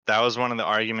that was one of the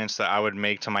arguments that I would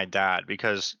make to my dad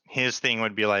because his thing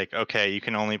would be like, okay, you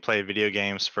can only play video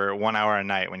games for 1 hour a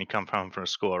night when you come home from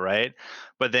school, right?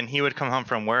 But then he would come home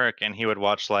from work and he would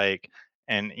watch like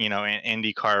an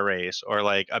IndyCar race or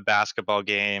like a basketball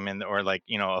game and or like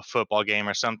a football game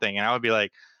or something, and I would be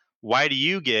like, why do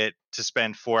you get to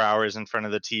spend 4 hours in front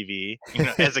of the TV?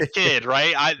 As a kid,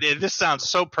 right? This sounds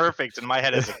so perfect in my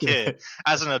head as a kid.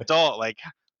 As an adult, like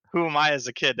who am I as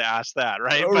a kid to ask that,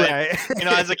 right? But Right.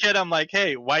 as a kid, I'm like,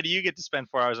 hey, why do you get to spend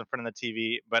 4 hours in front of the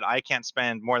TV, but I can't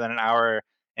spend more than an hour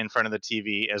in front of the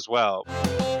TV as well?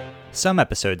 Some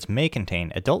episodes may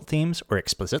contain adult themes or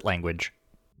explicit language.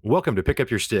 Welcome to Pick Up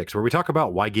Your Sticks, where we talk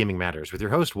about why gaming matters with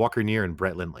your host, Walker Neer and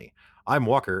Brett Lindley. I'm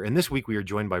Walker, and this week we are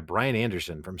joined by Brian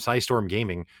Anderson from Psystorm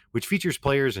Gaming, which features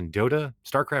players in Dota,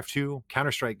 StarCraft 2,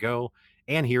 Counter-Strike Go,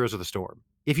 and Heroes of the Storm.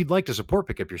 If you'd like to support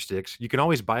Pick Up Your Sticks, you can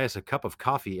always buy us a cup of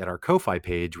coffee at our Ko-Fi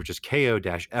page, which is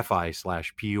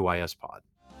ko-fi/PUISpod.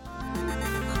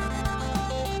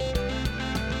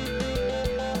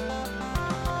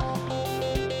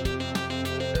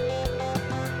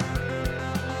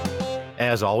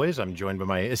 As always, I'm joined by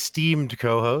my esteemed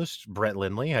co-host, Brett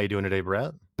Lindley. How you doing today,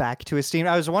 Brett? Back to esteemed.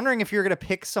 I was wondering if you were going to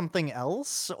pick something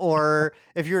else or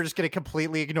if you were just going to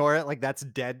completely ignore it, like that's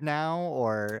dead now,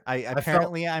 or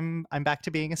I'm back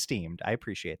to being esteemed. I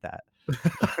appreciate that.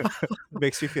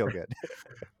 Makes me feel good.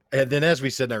 And then, as we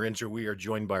said in our intro, we are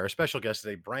joined by our special guest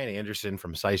today, Brian Anderson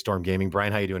from Psystorm Gaming.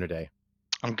 Brian, how you doing today?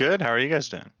 I'm good. How are you guys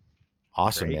doing?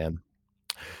 Awesome, Great. man.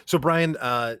 So, Brian,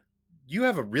 you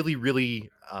have a really,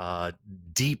 really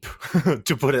deep,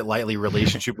 to put it lightly,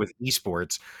 relationship with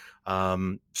esports.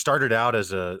 Started out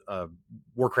as a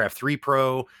Warcraft 3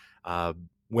 pro,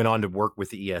 went on to work with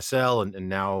the ESL, and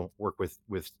now work with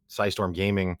Psystorm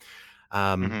Gaming.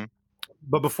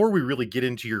 But before we really get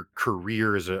into your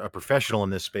career as a professional in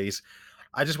this space,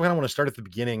 I just want to start at the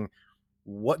beginning.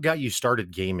 What got you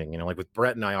started gaming? Like with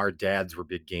Brett and I, our dads were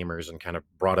big gamers and kind of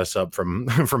brought us up from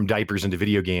from diapers into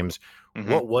video games.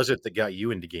 What was it that got you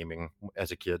into gaming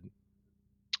as a kid?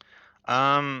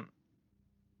 For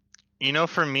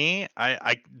me,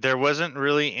 I there wasn't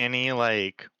really any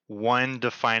like one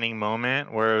defining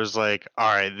moment where it was like,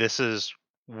 all right, this is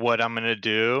what I'm gonna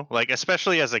do. Like,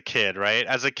 especially as a kid, right?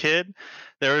 As a kid,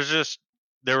 there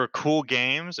were cool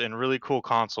games and really cool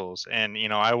consoles, and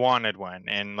I wanted one,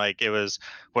 and like it was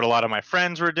what a lot of my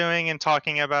friends were doing and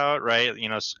talking about, right?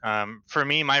 For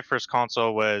me, my first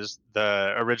console was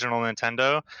the original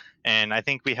Nintendo, and I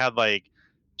think we had like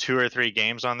two or three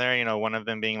games on there. One of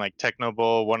them being like Techno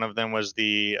Bowl. One of them was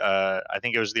I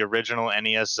think it was the original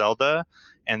NES Zelda,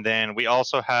 and then we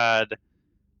also had,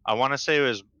 I want to say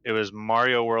it was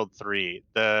Mario World 3,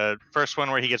 the first one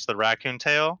where he gets the raccoon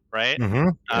tail, right?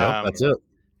 Yep, that's it.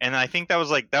 And I think that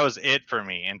was it for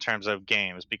me in terms of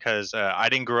games because I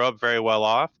didn't grow up very well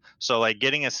off. So like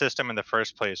getting a system in the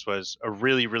first place was a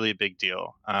really, really big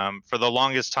deal. For the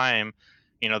longest time,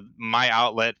 my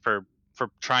outlet for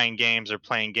trying games or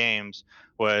playing games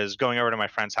was going over to my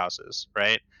friends' houses,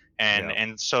 right?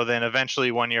 And so then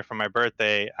eventually one year for my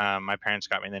birthday, my parents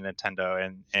got me the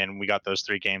Nintendo, and we got those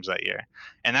three games that year,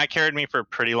 and that carried me for a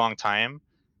pretty long time,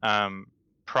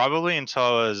 probably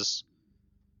until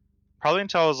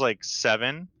I was like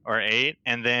 7 or 8,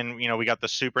 and then we got the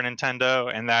Super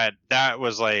Nintendo, and that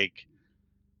was like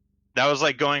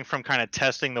going from kind of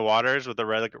testing the waters with the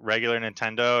regular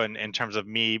Nintendo, and in terms of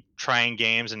me trying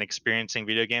games and experiencing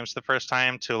video games the first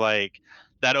time, to like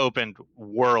that opened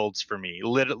worlds for me,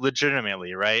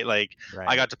 legitimately, right? Like Right.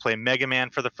 I got to play Mega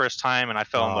Man for the first time, and I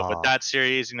fell in love with that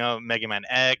series. Mega Man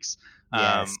X.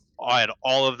 Yes. I had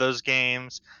all of those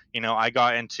games. I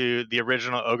got into the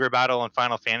original Ogre Battle and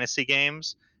Final Fantasy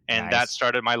games, and that Nice.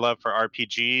 started my love for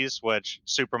RPGs, which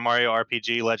Super Mario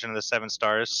RPG Legend of the Seven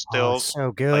Stars still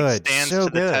So good. like stands so to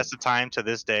the good. test of time to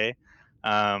this day.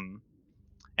 And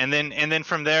then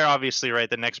from there, obviously, right,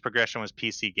 the next progression was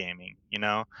PC gaming,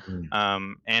 and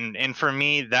for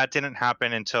me, that didn't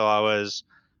happen until I was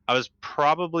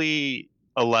probably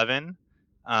 11,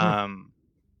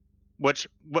 which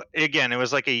again, it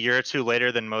was like a year or two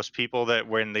later than most people, that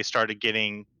when they started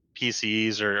getting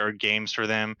PCs or games for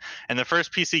them. And the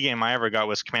first PC game I ever got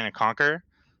was Command and Conquer,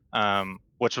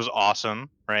 which was awesome,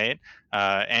 right?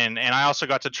 And I also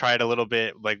got to try it a little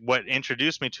bit. Like what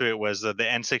introduced me to it was the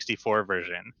N64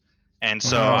 version. And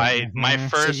so my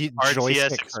first RTS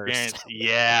joystick experience, first.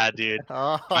 yeah, dude,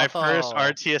 my first Oh.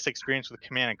 RTS experience with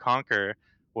Command and Conquer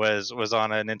was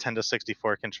on a Nintendo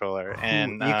 64 controller,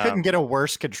 and You couldn't get a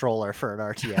worse controller for an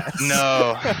RTS.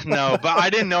 no, no, but I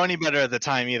didn't know any better at the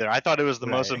time either. I thought it was the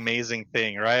most Right. amazing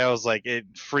thing, right? I was like,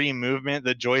 free movement.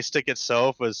 The joystick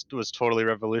itself was totally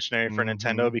revolutionary for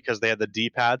Nintendo because they had the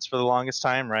D-pads for the longest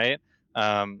time, right?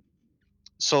 Um,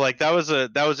 so like that was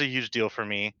a huge deal for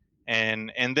me,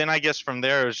 and then I guess from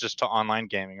there it was just to online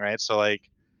gaming, right? So like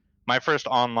my first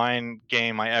online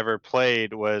game I ever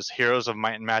played was Heroes of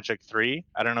Might and Magic 3.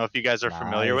 I don't know if you guys are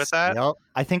familiar with Nice. that, Yep.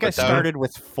 I think I but started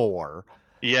with 4,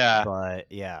 yeah. but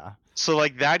yeah. So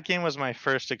like that game was my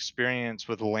first experience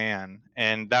with LAN,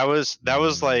 and that was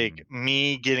like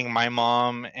me getting my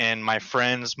mom and my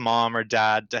friend's mom or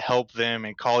dad to help them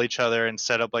and call each other and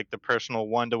set up like the personal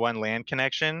one-to-one LAN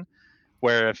connection,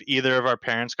 where if either of our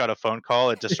parents got a phone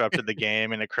call, it disrupted the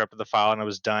game and it corrupted the file and it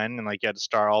was done, and like you had to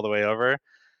start all the way over.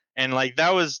 And like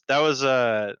that was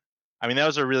a, I mean, that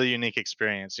was a really unique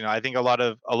experience. I think a lot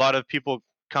of people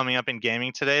coming up in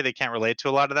gaming today, they can't relate to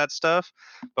a lot of that stuff,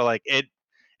 but like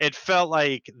it felt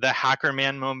like the Hacker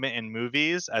Man moment in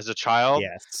movies as a child,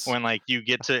 Yes. when like you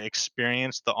get to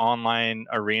experience the online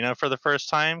arena for the first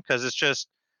time, because it's just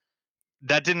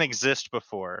that didn't exist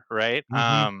before, right?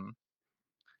 Mhm.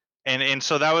 And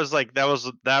so that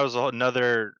was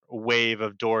another wave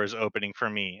of doors opening for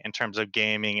me in terms of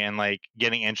gaming and like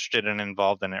getting interested and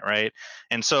involved in it, right?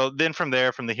 And so then from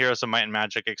there, from the Heroes of Might and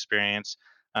Magic experience,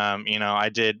 I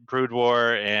did Brood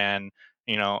War, and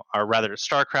or rather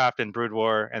StarCraft and Brood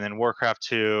War, and then Warcraft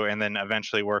 2, and then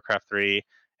eventually Warcraft 3,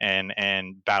 and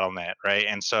BattleNet, right?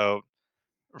 And so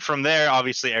from there,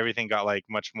 obviously everything got like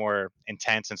much more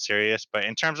intense and serious. But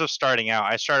in terms of starting out,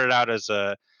 I started out as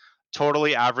a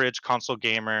totally average console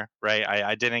gamer, right?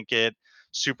 I didn't get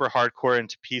super hardcore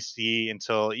into PC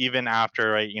until even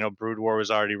after, right, Brood War was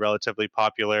already relatively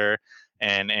popular,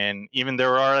 and even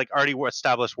there are like already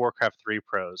established Warcraft 3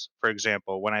 pros, for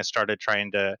example, when I started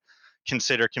trying to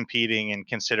consider competing and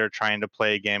consider trying to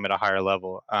play a game at a higher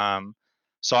level.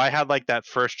 So I had like that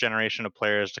first generation of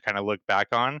players to kind of look back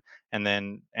on, and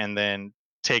then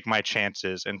take my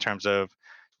chances in terms of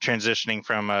transitioning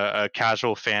from a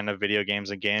casual fan of video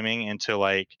games and gaming into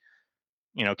like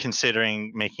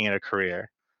considering making it a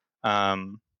career.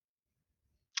 um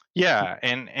yeah,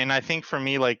 and I think for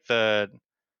me, like the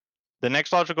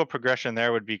next logical progression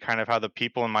there would be kind of how the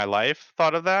people in my life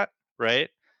thought of that,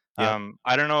 right? Yep.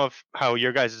 I don't know if how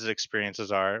your guys'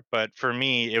 experiences are, but for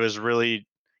me it was really,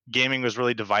 gaming was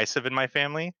really divisive in my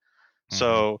family. Mhm.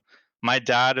 So my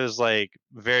dad is like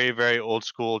very, very old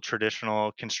school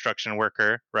traditional construction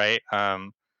worker, right?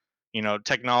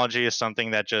 Technology is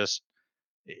something that just,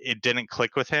 it didn't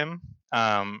click with him.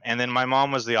 And then my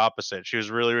mom was the opposite. She was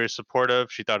really, really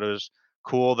supportive. She thought it was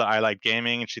cool that I liked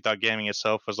gaming, and she thought gaming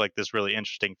itself was like this really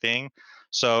interesting thing.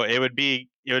 So it would be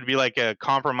like a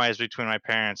compromise between my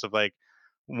parents of like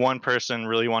one person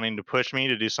really wanting to push me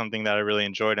to do something that I really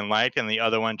enjoyed and liked, and the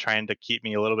other one trying to keep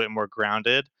me a little bit more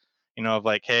grounded. Of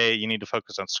like, hey, you need to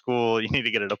focus on school, you need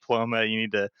to get a diploma, you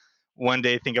need to one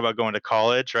day think about going to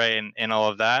college, right? And all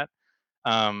of that.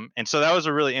 And so that was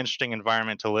a really interesting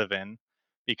environment to live in,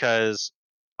 because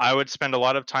I would spend a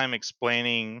lot of time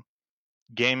explaining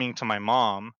gaming to my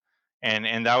mom,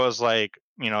 and that was like,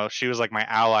 she was like my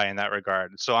ally in that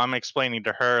regard. So I'm explaining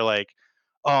to her like,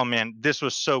 oh man, this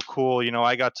was so cool.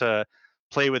 I got to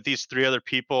play with these three other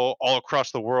people all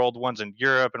across the world. One's in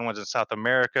Europe, and one's in South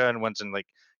America, and one's in like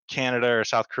Canada or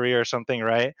South Korea or something,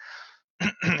 right?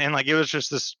 And like it was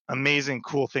just this amazing,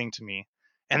 cool thing to me.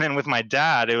 And then with my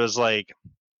dad, it was like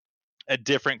a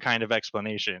different kind of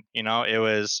explanation. It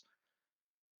was,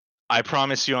 I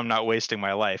promise you I'm not wasting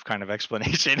my life kind of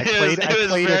explanation. I It was played it I was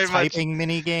played a very much, typing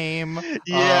mini game.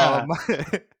 yeah.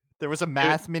 There was a It,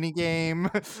 math mini game.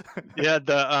 yeah,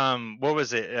 the what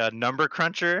was it? Number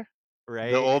Cruncher, the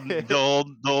Right? old the old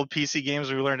the old PC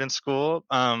games we learned in school.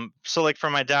 So like for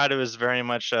my dad, it was very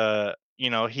much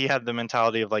he had the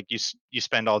mentality of like, you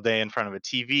spend all day in front of a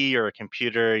TV or a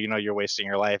computer, you're wasting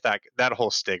your life. That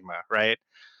whole stigma, right?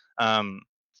 Um,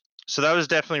 so that was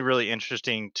definitely really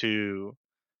interesting to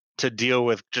deal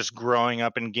with, just growing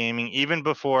up in gaming even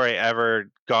before I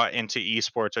ever got into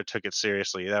esports or took it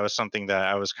seriously. That was something that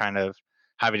I was kind of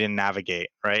having to navigate,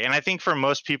 right? And I think for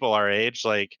most people our age,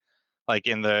 like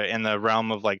in the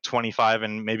realm of like 25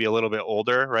 and maybe a little bit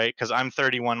older, right? Because I'm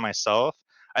 31 myself.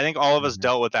 I think all of us Mhm.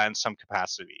 dealt with that in some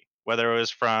capacity, whether it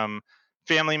was from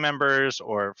family members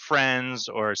or friends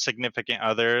or significant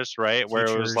others, right? Where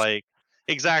it was Teachers. like,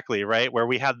 exactly, right, where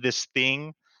we had this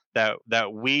thing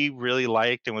that we really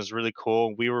liked and was really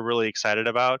cool, we were really excited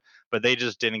about, but they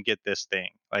just didn't get this thing.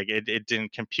 Like it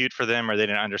didn't compute for them, or they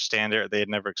didn't understand it, or they had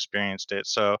never experienced it.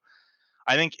 So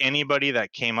I think anybody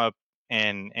that came up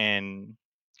in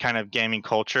kind of gaming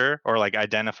culture or like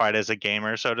identified as a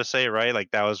gamer, so to say, right? Like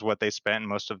that was what they spent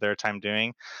most of their time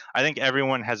doing. I think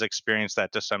everyone has experienced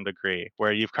that to some degree,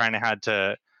 where you've kind of had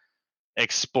to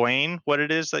explain what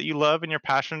it is that you love and you're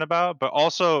passionate about, but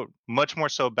also much more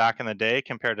so back in the day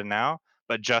compared to now,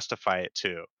 but justify it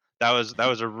too. That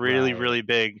was a really Right. really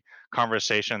big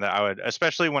conversation that I would,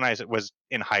 especially when I was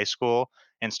in high school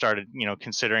and started,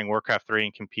 considering Warcraft 3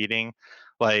 and competing,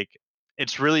 like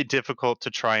it's really difficult to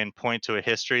try and point to a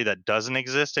history that doesn't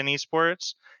exist in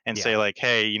esports and say Yeah. like,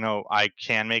 hey, I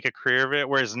can make a career of it.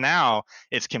 Whereas now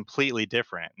it's completely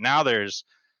different. Now there's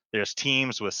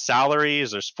teams with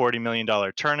salaries, there's $40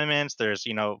 million tournaments, there's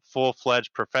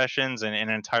full-fledged professions and an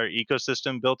entire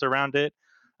ecosystem built around it.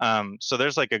 So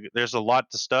there's a lot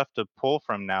of stuff to pull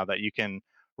from now that you can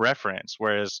reference,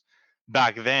 whereas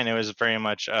back then it was very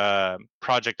much a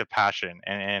project of passion,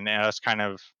 and us kind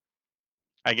of,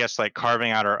 I guess, like carving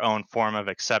out our own form of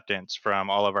acceptance from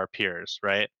all of our peers,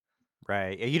 right?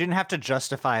 Right. You didn't have to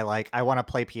justify like I want to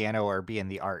play piano or be in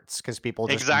the arts because people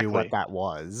just knew what Exactly. that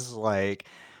was. Like,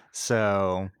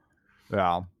 so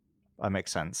yeah, that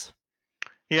makes sense.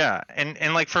 Yeah,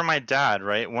 and like for my dad,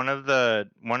 right? One of the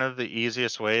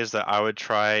easiest ways that I would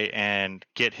try and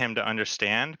get him to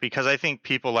understand, because I think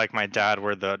people like my dad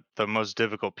were the most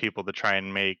difficult people to try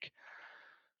and make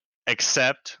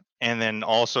accept, and then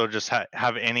also just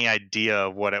have any idea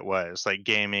of what it was, like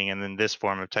gaming and then this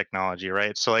form of technology,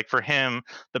 right? So like for him,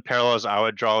 the parallels I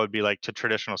would draw would be like to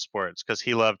traditional sports, because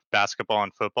he loved basketball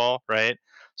and football, right?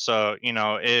 So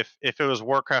if it was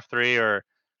Warcraft 3, or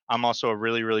I'm also a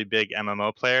really really big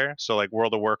MMO player, so like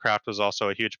World of Warcraft was also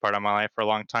a huge part of my life for a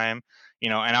long time,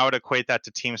 and I would equate that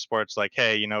to team sports, like,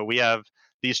 hey, we have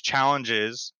these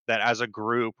challenges that as a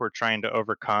group we're trying to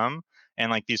overcome, and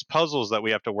like these puzzles that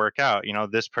we have to work out.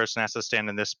 This person has to stand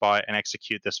in this spot and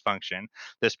execute this function,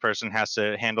 this person has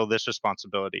to handle this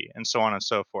responsibility, and so on and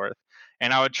so forth.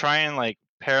 And I would try and like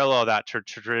parallel that to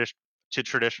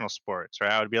traditional sports,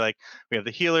 right? I would be like, we have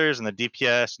the healers and the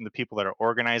DPS and the people that are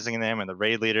organizing them and the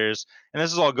raid leaders, and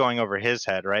this is all going over his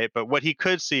head, right? But what he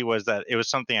could see was that it was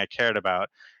something I cared about,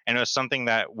 and it was something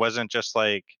that wasn't just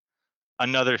like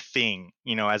another thing,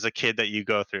 as a kid that you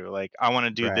go through. Like, I want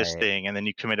to do this Right. thing, and then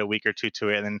you commit a week or two to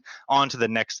it, and then on to the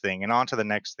next thing, and on to the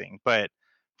next thing. But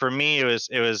for me, it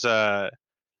was a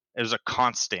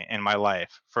constant in my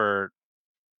life for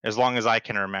as long as I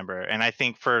can remember. And I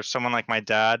think for someone like my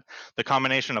dad, the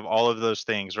combination of all of those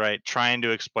things, right? Trying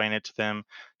to explain it to them,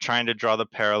 trying to draw the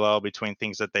parallel between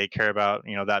things that they care about,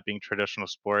 that being traditional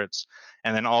sports,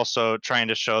 and then also trying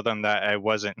to show them that I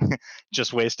wasn't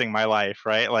just wasting my life,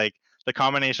 right? Like the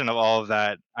combination of all of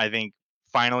that, I think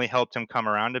finally helped him come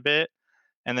around a bit.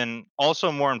 And then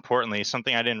also more importantly,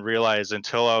 something I didn't realize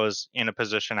until I was in a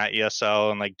position at ESL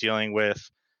and like dealing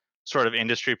with sort of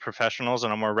industry professionals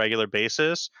on a more regular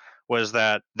basis, was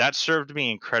that that served me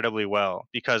incredibly well,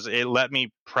 because it let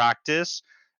me practice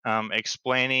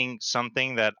explaining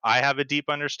something that I have a deep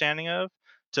understanding of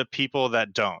to people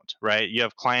that don't, right? You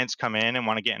have clients come in and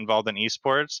want to get involved in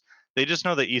esports. They just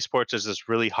know that esports is this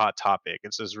really hot topic.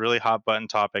 It's this really hot button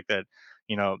topic that,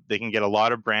 they can get a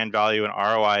lot of brand value and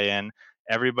ROI in.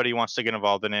 Everybody wants to get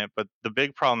involved in it, but the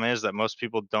big problem is that most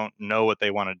people don't know what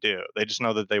they want to do. They just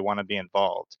know that they want to be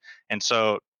involved. And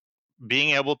so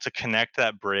being able to connect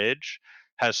that bridge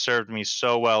has served me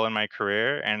so well in my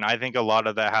career. And I think a lot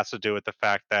of that has to do with the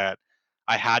fact that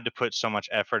I had to put so much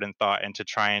effort and thought into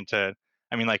trying to,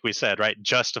 I mean, like we said, right,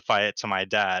 justify it to my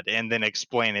dad and then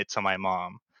explain it to my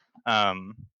mom.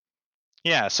 Um,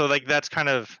 yeah, so like that's kind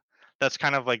of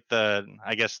like the,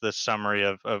 I guess, the summary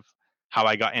of how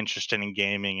I got interested in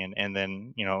gaming, and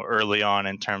then, early on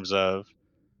in terms of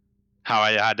how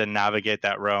I had to navigate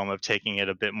that realm of taking it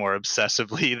a bit more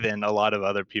obsessively than a lot of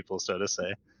other people, so to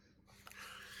say.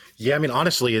 Yeah, I mean,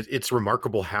 honestly, it's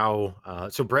remarkable how.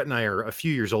 So Brett and I are a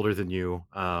few years older than you,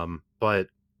 but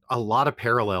a lot of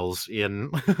parallels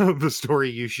in the story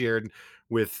you shared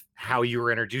with how you were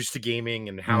introduced to gaming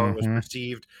and how it was Mm-hmm.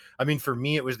 perceived. I mean, for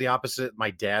me, it was the opposite. My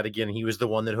dad, again, he was the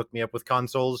one that hooked me up with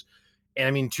consoles, and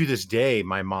I mean, to this day,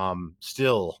 my mom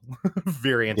still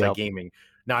very anti Yep. gaming.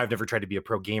 Now, I've never tried to be a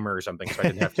pro gamer or something, so I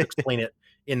didn't have to explain it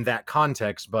in that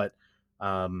context,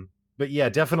 um, but yeah,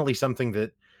 definitely something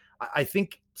that I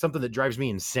think something that drives me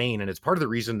insane, and it's part of the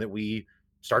reason that we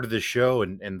started this show,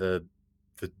 and the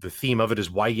theme of it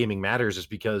is why gaming matters, is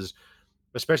because,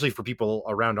 especially for people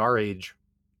around our age,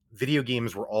 video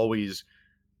games were always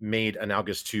made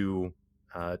analogous to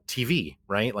TV,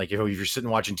 right? Like if you're sitting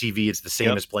watching TV, it's the same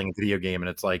Yep. as playing a video game, and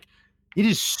it's like It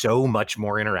is so much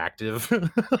more interactive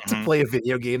to Mhm. play a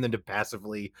video game than to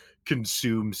passively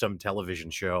consume some television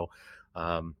show.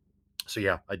 Um, so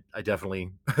yeah, I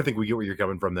definitely I think we get where you're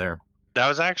coming from there. That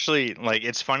was actually like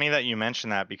it's funny that you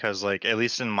mentioned that because like at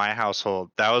least in my household,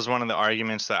 that was one of the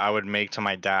arguments that I would make to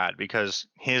my dad because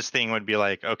his thing would be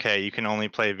like, okay, you can only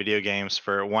play video games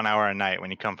for 1 hour a night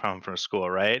when you come home from school,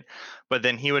 right? But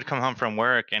then he would come home from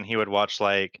work and he would watch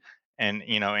like an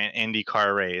Indy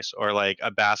car race or like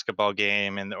a basketball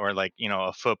game and or like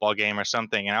a football game or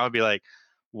something, and I would be like,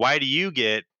 why do you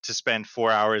get to spend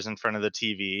 4 hours in front of the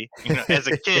TV? As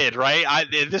a kid, right?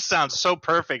 This sounds so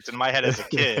perfect in my head as a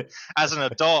kid. As an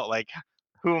adult, like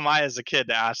who am I as a kid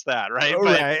to ask that, right? All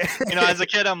But right. as a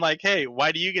kid, I'm like, hey,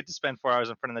 why do you get to spend 4 hours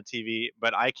in front of the TV,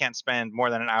 but I can't spend more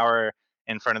than an hour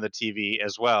in front of the TV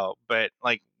as well? But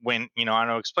like when I don't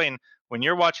know, explain when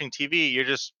you're watching TV, you're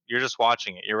just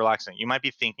watching it, you're relaxing. You might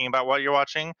be thinking about what you're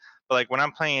watching, but like when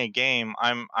I'm playing a game,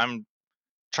 I'm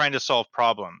trying to solve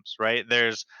problems, right?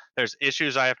 There's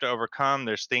issues I have to overcome,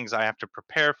 there's things I have to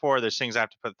prepare for, there's things I have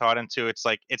to put thought into. It's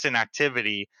like it's an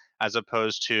activity as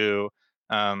opposed to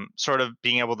sort of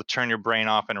being able to turn your brain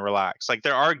off and relax. Like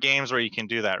there are games where you can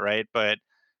do that, right? But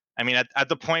I mean, at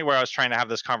the point where I was trying to have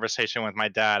this conversation with my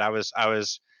dad, I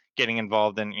was getting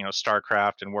involved in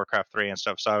StarCraft and Warcraft 3 and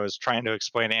stuff, so I was trying to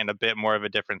explain it in a bit more of a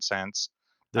different sense.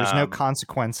 There's no um,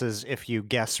 consequences if you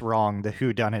guess wrong the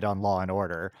who done it on Law and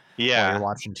Order while you're yeah.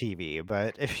 watching TV,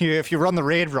 but if you run the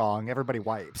raid wrong, everybody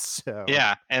wipes. So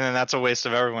Yeah, and then that's a waste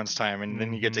of everyone's time, and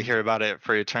then you get to Mhm. hear about it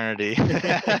for eternity.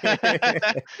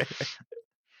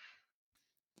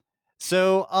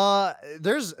 So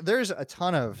there's a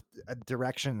ton of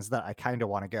directions that I kind of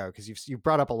want to go because you've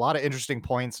brought up a lot of interesting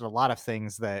points and a lot of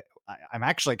things that I'm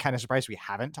actually kind of surprised we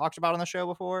haven't talked about on the show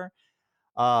before.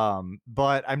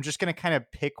 But I'm just gonna kind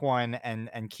of pick one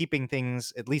and keeping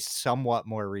things at least somewhat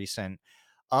more recent.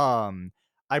 Um,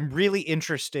 I'm really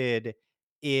interested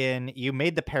in you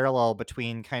made the parallel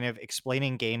between kind of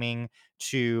explaining gaming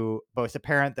to both a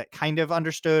parent that kind of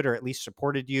understood or at least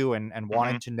supported you and Mhm,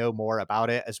 wanted to know more about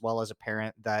it, as well as a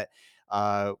parent that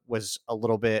was a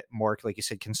little bit more, like you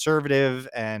said, conservative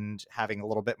and having a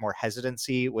little bit more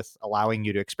hesitancy with allowing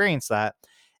you to experience that.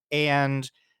 And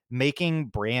making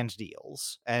brand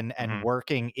deals and mhm,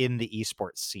 working in the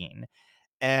esports scene.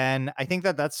 And I think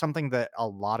that that's something that a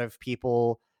lot of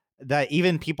people, that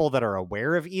even people that are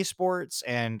aware of esports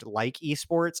and like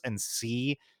esports and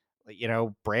see,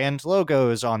 brand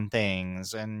logos on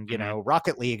things and, mhm.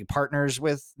 Rocket League partners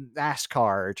with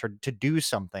NASCAR to do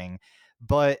something.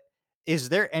 But is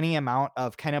there any amount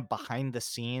of kind of behind the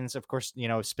scenes? Of course,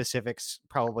 specifics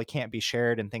probably can't be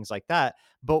shared and things like that.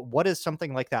 But what does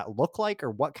something like that look like,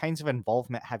 or what kinds of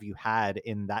involvement have you had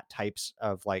in that types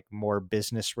of like more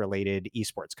business related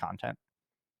esports content?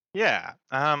 Yeah,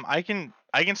 I can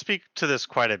speak to this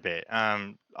quite a bit.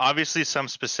 Obviously, some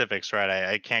specifics, right?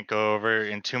 I can't go over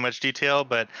in too much detail,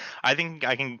 but I think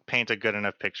I can paint a good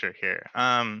enough picture here.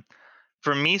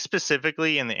 For me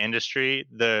specifically in the industry,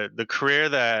 the career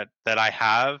that I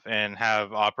have and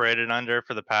have operated under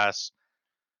for the past,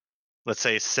 let's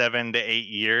say, 7 to 8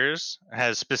 years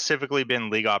has specifically been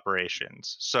league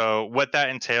operations. So what that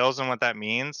entails and what that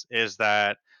means is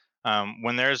that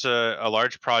when there's a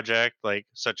large project like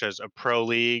such as a pro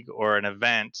league or an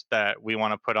event that we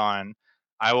want to put on,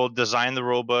 I will design the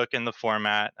rule book and the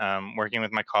format, working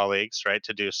with my colleagues, right,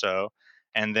 to do so.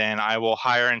 And then I will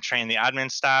hire and train the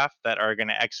admin staff that are going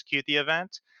to execute the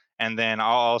event. And then I'll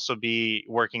also be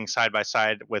working side by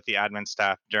side with the admin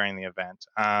staff during the event.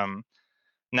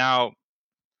 Now,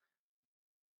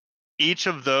 each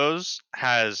of those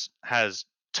has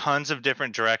tons of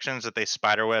different directions that they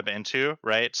spiderweb into,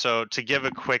 right? So to give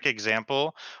a quick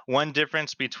example, one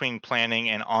difference between planning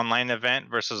an online event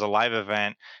versus a live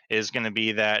event is going to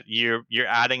be that you're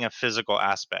adding a physical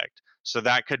aspect. So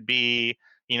that could be,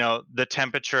 the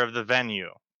temperature of the venue.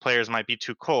 Players might be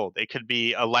too cold. It could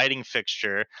be a lighting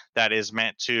fixture that is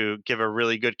meant to give a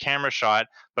really good camera shot,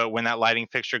 but when that lighting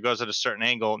fixture goes at a certain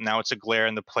angle, now it's a glare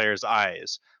in the player's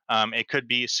eyes. It could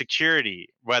be security,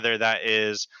 whether that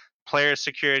is player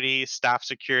security, staff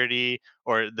security,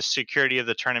 or the security of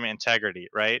the tournament integrity,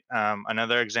 right?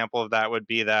 Another example of that would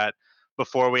be that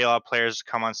before we allow players to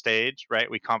come on stage, right,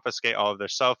 we confiscate all of their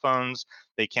cell phones.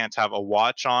 They can't have a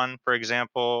watch on, for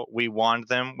example. We wand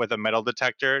them with a metal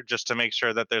detector just to make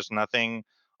sure that there's nothing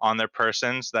on their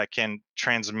persons that can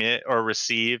transmit or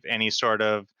receive any sort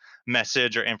of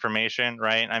message or information,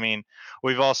 right? I mean,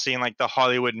 we've all seen like the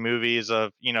Hollywood movies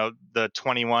of, the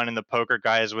 21 and the poker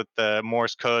guys with the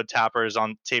Morse code tappers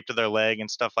on taped to their leg and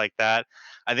stuff like that.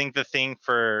 I think the thing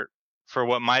for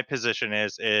what my position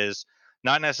is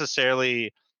not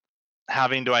necessarily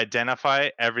having to identify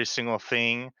every single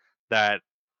thing that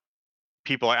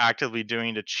people are actively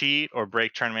doing to cheat or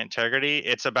break tournament integrity.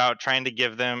 It's about trying to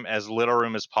give them as little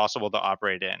room as possible to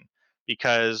operate in.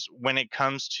 Because when it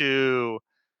comes to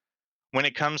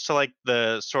like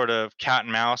the sort of cat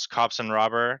and mouse, cops and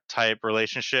robber type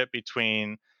relationship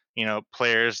between,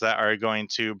 players that are going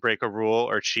to break a rule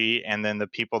or cheat, and then the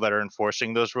people that are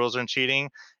enforcing those rules and cheating,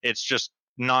 it's just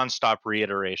nonstop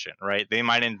reiteration, right? They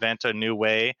might invent a new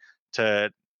way to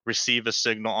receive a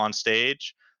signal on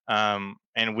stage,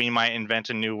 and we might invent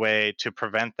a new way to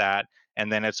prevent that,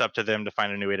 and then it's up to them to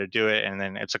find a new way to do it, and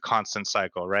then it's a constant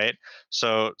cycle, right?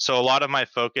 So a lot of my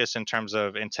focus in terms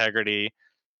of integrity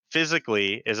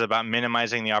physically is about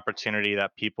minimizing the opportunity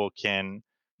that people can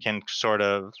sort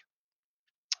of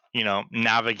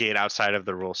navigate outside of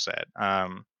the rule set.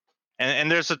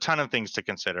 And there's a ton of things to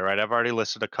consider, right? I've already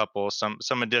listed a couple.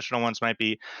 Some additional ones might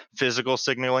be physical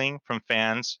signaling from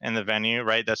fans in the venue,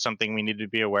 right? That's something we need to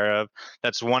be aware of.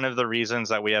 That's one of the reasons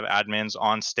that we have admins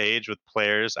on stage with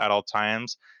players at all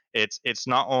times. It's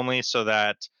not only so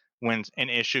that when an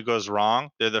issue goes wrong,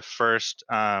 they're the first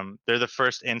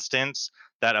instance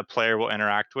that a player will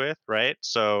interact with, right?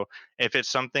 So if it's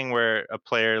something where a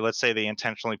player, let's say they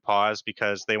intentionally pause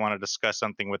because they want to discuss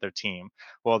something with their team,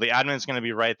 well, the admin is going to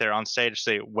be right there on stage to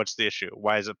say, what's the issue?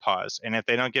 Why is it paused? And if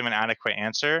they don't give an adequate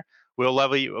answer, we'll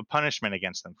level a punishment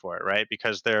against them for it, right?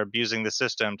 Because they're abusing the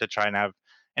system to try and have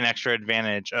an extra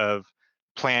advantage of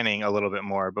planning a little bit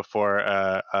more before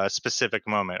a specific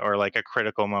moment or like a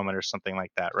critical moment or something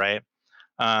like that, right?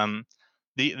 Um,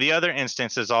 the other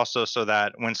instance is also so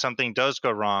that when something does go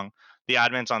wrong, the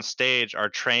admins on stage are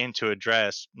trained to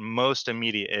address most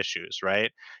immediate issues,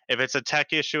 right? If it's a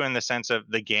tech issue in the sense of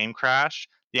the game crash,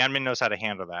 the admin knows how to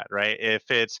handle that, right? If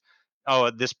it's,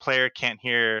 oh, this player can't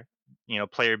hear,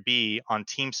 player B on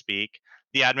TeamSpeak,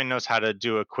 the admin knows how to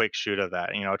do a quick shoot of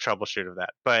that, a troubleshoot of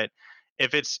that. But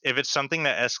if it's something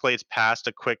that escalates past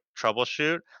a quick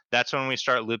troubleshoot, that's when we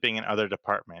start looping in other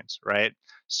departments, right?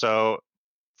 So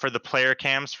for the player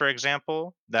cams, for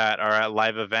example, that are at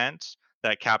live events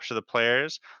that capture the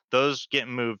players, those get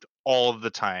moved all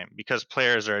the time because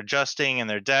players are adjusting in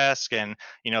their desk, and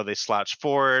they slouch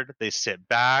forward, they sit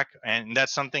back, and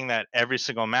that's something that every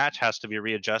single match has to be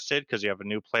readjusted because you have a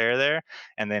new player there.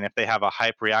 And then if they have a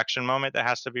hype reaction moment, that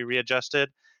has to be readjusted,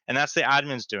 and that's the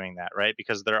admins doing that, right?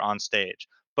 Because they're on stage,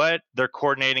 but they're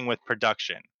coordinating with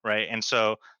production, right? And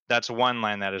so that's one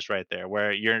line that is right there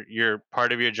where your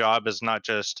part of your job is not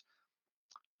just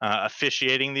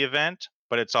officiating the event,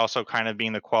 but it's also kind of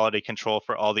being the quality control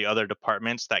for all the other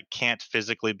departments that can't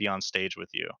physically be on stage with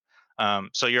you.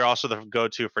 So you're also the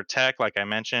go-to for tech, like I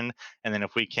mentioned, and then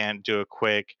if we can't do a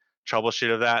quick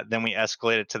troubleshoot of that, then we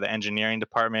escalate it to the engineering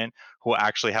department, who will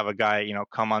actually have a guy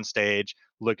come on stage,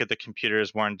 look at the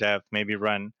computers more in depth, maybe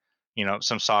run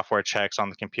some software checks on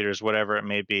the computers, whatever it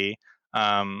may be.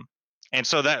 um, and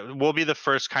so that will be the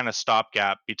first kind of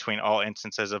stopgap between all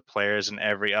instances of players and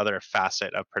every other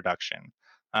facet of production.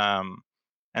 Um,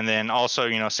 and then also,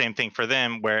 same thing for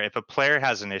them, where if a player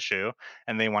has an issue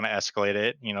and they want to escalate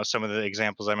it, some of the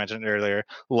examples I mentioned earlier,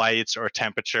 lights or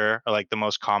temperature are like the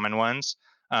most common ones.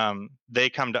 They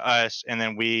come to us, and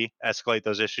then we escalate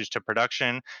those issues to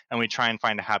production, and we try and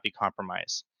find a happy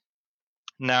compromise.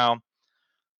 Now,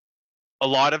 a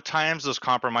lot of times those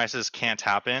compromises can't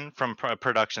happen from a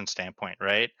production standpoint,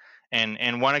 right?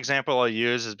 And one example I'll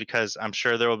use is because I'm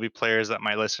sure there will be players that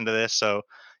might listen to this. So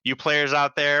you players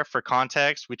out there, for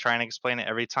context, we try and explain it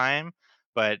every time,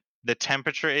 but the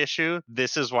temperature issue,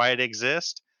 this is why it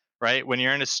exists, right? When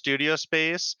you're in a studio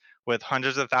space with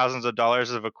hundreds of thousands of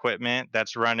dollars of equipment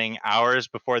that's running hours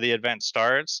before the event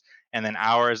starts and then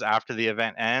hours after the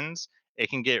event ends, it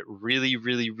can get really,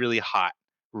 really, really hot,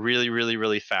 really, really,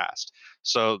 really fast.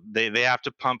 So they have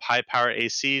to pump high power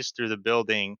ACs through the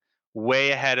building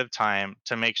way ahead of time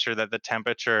to make sure that the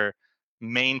temperature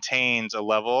maintains a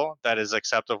level that is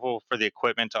acceptable for the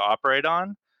equipment to operate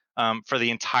on, for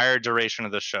the entire duration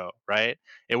of the show, right?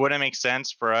 It wouldn't make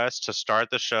sense for us to start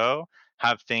the show,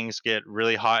 have things get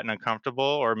really hot and uncomfortable,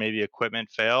 or maybe equipment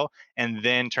fail, and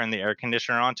then turn the air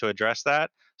conditioner on to address that.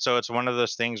 So it's one of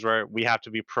those things where we have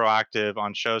to be proactive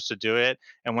on shows to do it.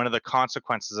 And one of the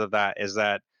consequences of that is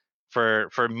that for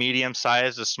medium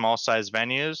sized to small sized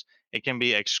venues, it can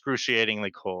be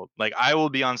excruciatingly cold. Like I will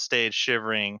be on stage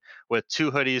shivering with two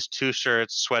hoodies, two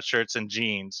shirts, sweatshirts, and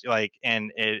jeans. Like,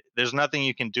 and there's nothing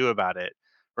you can do about it,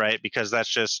 right? Because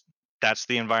that's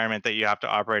the environment that you have to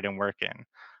operate and work in.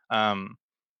 Um,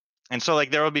 and so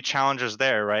like there will be challenges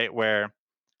there, right? Where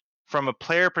from a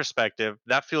player perspective,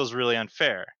 that feels really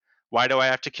unfair. Why do I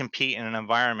have to compete in an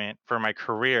environment for my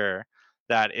career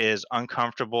that is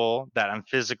uncomfortable, that I'm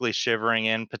physically shivering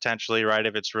in potentially, right?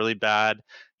 If it's really bad,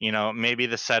 maybe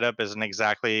the setup isn't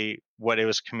exactly what it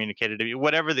was communicated to be,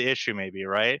 whatever the issue may be,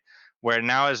 right? Where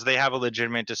now as they have a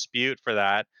legitimate dispute for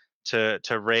that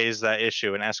to raise that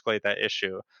issue and escalate that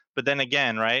issue. But then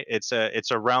again, right? It's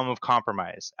a realm of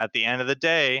compromise. At the end of the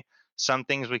day, some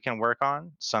things we can work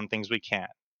on, some things we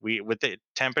can't. With the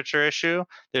temperature issue,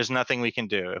 there's nothing we can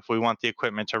do. If we want the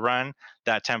equipment to run,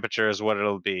 that temperature is what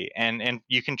it'll be. And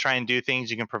you can try and do things.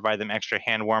 You can provide them extra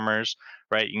hand warmers,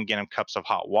 right? You can get them cups of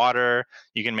hot water.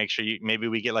 You can make sure maybe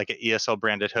we get like an ESL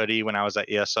branded hoodie when I was at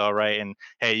ESL, right? And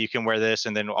hey, you can wear this,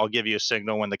 and then I'll give you a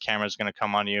signal when the camera's going to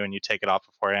come on you, and you take it off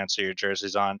beforehand so your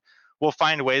jersey's on. We'll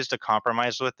find ways to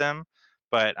compromise with them.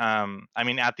 But I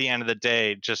mean, at the end of the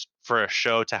day, just for a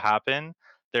show to happen,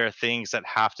 there are things that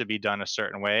have to be done a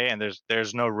certain way, and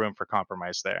there's no room for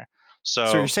compromise there.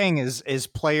 So you're So saying is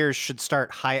players should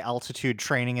start high altitude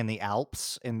training in the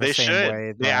Alps in the they same should.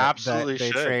 way They that absolutely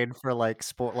they should. train for like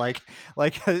sport like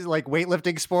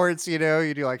weightlifting sports, you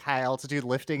do like high altitude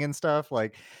lifting and stuff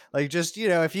like just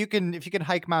if you can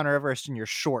hike Mount Everest in your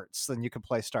shorts, then you can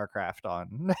play StarCraft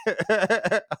on a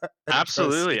pro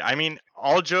Absolutely. scale. I mean,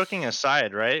 all joking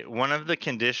aside, right? One of the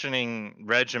conditioning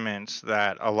regiments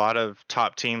that a lot of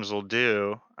top teams will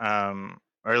do,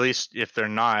 or at least if they're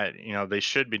not, they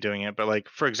should be doing it. But like,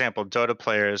 for example, Dota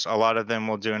players, a lot of them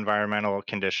will do environmental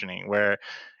conditioning, where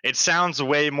it sounds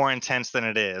way more intense than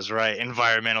it is, right?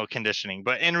 Environmental conditioning.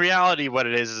 But in reality, what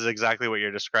it is exactly what you're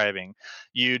describing.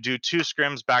 You do 2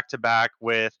 scrims back to back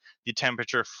with the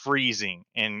temperature freezing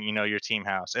in, your team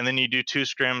house. And then you do 2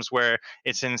 scrims where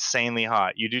it's insanely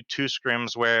hot. You do 2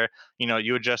 scrims where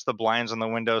you adjust the blinds on the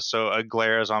windows so a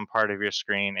glare is on part of your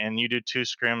screen, and you do 2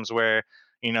 scrims where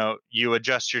you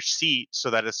adjust your seat so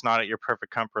that it's not at your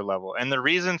perfect comfort level. And the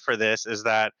reason for this is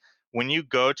that when you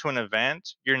go to an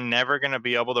event, you're never going to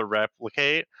be able to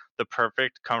replicate the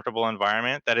perfect comfortable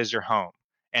environment that is your home.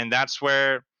 And that's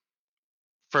where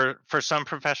for some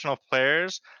professional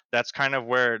players, that's kind of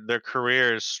where their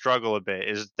careers struggle a bit,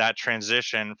 is that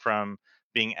transition from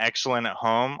being excellent at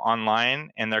home online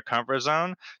in their comfort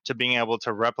zone to being able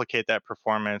to replicate that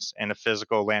performance in a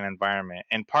physical LAN environment.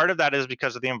 And part of that is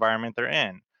because of the environment they're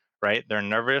in, right? They're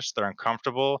nervous, they're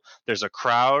uncomfortable, there's a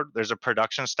crowd, there's a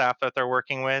production staff that they're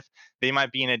working with. They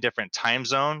might be in a different time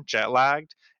zone, jet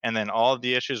lagged, and then all of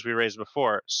the issues we raised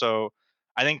before. So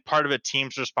I think part of a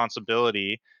team's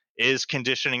responsibility is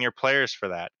conditioning your players for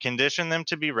that. Condition them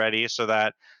to be ready so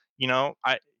that,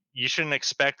 you shouldn't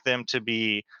expect them to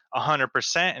be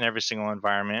 100% in every single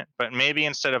environment, but maybe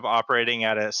instead of operating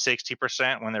at a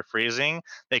 60% when they're freezing,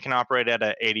 they can operate at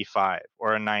a 85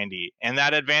 or a 90. And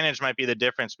that advantage might be the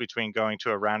difference between going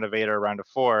to a round of 8 or a round of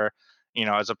 4,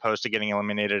 as opposed to getting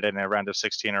eliminated in a round of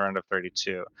 16 or a round of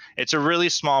 32. It's a really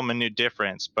small, minute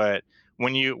difference, but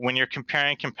when you're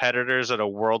comparing competitors at a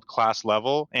world class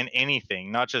level in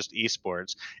anything, not just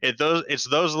esports, it's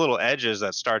those little edges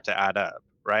that start to add up,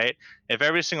 right? If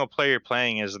every single player you're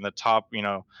playing is in the top,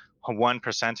 1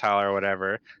 percentile or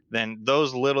whatever, then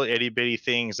those little itty bitty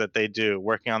things that they do,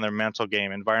 working on their mental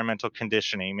game, environmental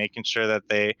conditioning, making sure that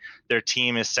their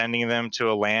team is sending them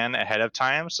to a LAN ahead of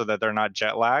time so that they're not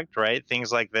jet lagged, right?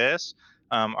 Things like this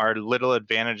are little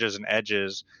advantages and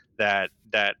edges that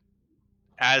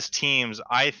as teams,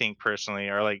 I think personally,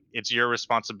 are like, it's your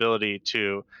responsibility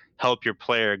to help your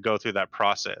player go through that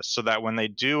process so that when they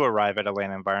do arrive at a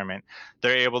LAN environment,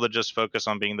 they're able to just focus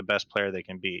on being the best player they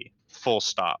can be. Full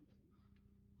stop.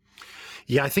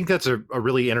 Yeah, I think that's a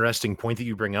really interesting point that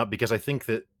you bring up, because I think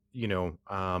that,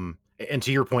 and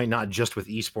to your point, not just with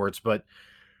esports, but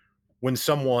when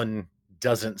someone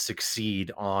doesn't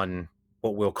succeed on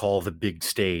what we'll call the big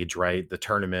stage, right? The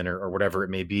tournament or whatever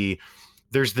it may be,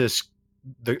 there's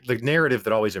the narrative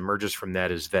that always emerges from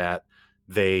that is that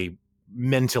they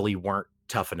mentally weren't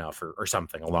tough enough or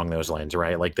something along those lines,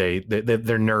 right? Like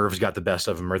their nerves got the best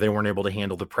of them, or they weren't able to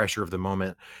handle the pressure of the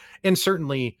moment. And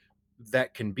certainly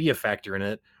that can be a factor in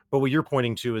it. But what you're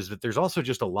pointing to is that there's also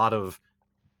just a lot of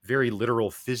very literal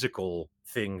physical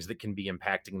things that can be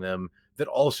impacting them that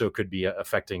also could be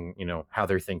affecting, how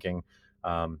they're thinking.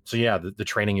 So yeah, the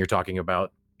training you're talking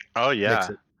about Oh makes yeah.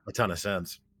 a ton of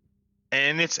sense.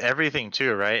 And it's everything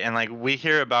too, right? And like we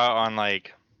hear about on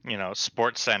like,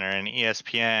 Sports Center and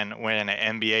ESPN when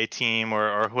an NBA team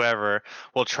or whoever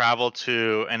will travel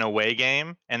to an away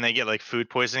game and they get like food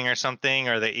poisoning or something,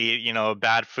 or they eat,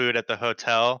 bad food at the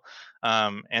hotel.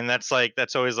 And that's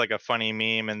always like a funny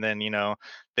meme. And then,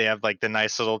 they have like the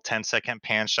nice little 10-second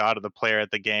pan shot of the player at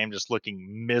the game just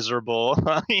looking miserable,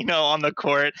 on the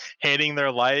court, hating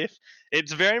their life.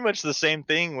 It's very much the same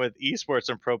thing with esports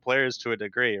and pro players to a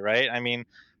degree, right? I mean,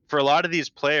 for a lot of these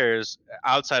players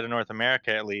outside of North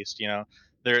America, at least,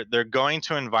 they're going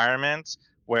to environments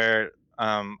where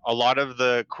a lot of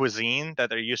the cuisine that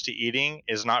they're used to eating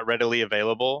is not readily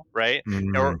available, right?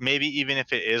 Or maybe even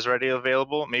if it is readily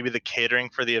available, maybe the catering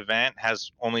for the event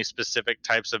has only specific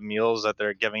types of meals that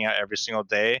they're giving out every single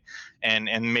day, and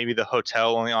maybe the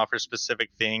hotel only offers specific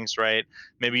things, right?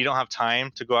 Maybe you don't have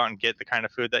time to go out and get the kind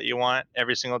of food that you want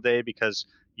every single day because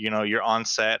you're on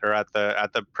set or at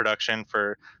the production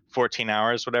for 14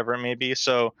 hours, whatever it may be.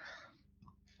 So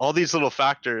all these little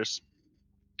factors,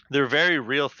 they're very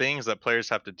real things that players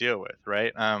have to deal with,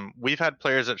 right? We've had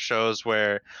players at shows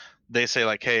where they say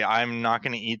like, "Hey, I'm not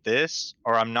going to eat this,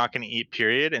 or I'm not going to eat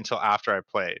period until after I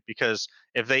play," because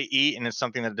if they eat and it's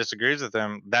something that disagrees with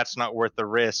them, that's not worth the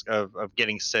risk of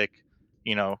getting sick,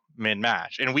 mid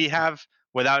match. And we have,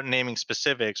 without naming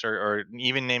specifics or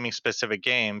even naming specific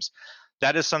games,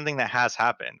 that is something that has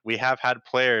happened. We have had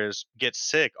players get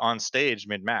sick on stage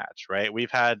mid match, right?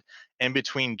 We've had in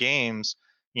between games,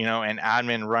 an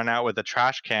admin run out with a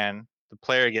trash can, the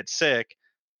player gets sick,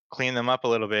 clean them up a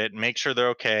little bit, make sure they're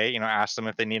okay, ask them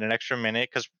if they need an extra minute.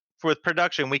 Because with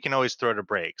production, we can always throw to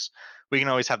breaks. We can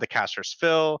always have the casters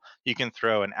fill. You can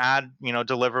throw an ad,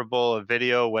 deliverable, a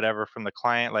video, whatever from the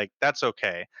client. Like, that's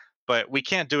okay. But we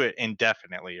can't do it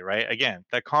indefinitely, right? Again,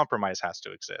 that compromise has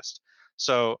to exist.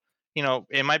 So,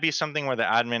 it might be something where the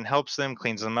admin helps them,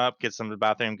 cleans them up, gets them to the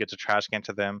bathroom, gets a trash can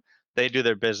to them. They do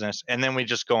their business, and then we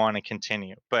just go on and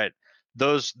continue. But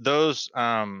those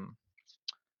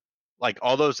like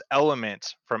all those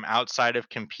elements from outside of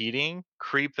competing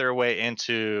creep their way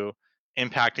into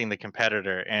impacting the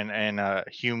competitor in a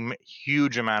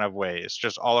huge amount of ways,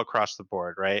 just all across the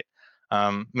board, right?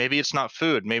 Maybe it's not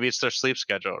food, maybe it's their sleep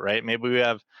schedule, right? Maybe we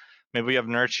have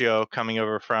Nurcio coming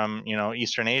over from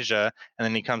Eastern Asia, and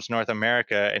then he comes to North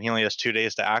America and he only has 2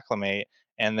 days to acclimate.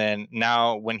 And then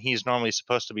now, when he's normally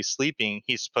supposed to be sleeping,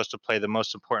 he's supposed to play the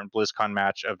most important BlizzCon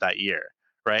match of that year,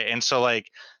 right? And so, like,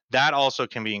 that also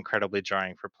can be incredibly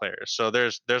jarring for players. So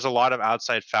there's a lot of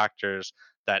outside factors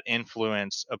that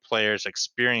influence a player's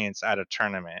experience at a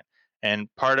tournament. And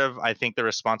part of, I think, the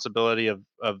responsibility of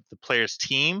the player's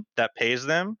team that pays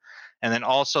them, and then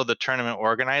also the tournament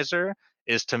organizer,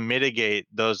 is to mitigate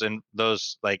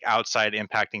those like outside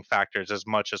impacting factors as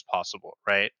much as possible,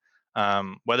 right?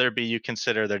 Whether it be you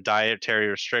consider their dietary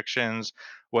restrictions,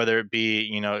 whether it be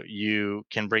you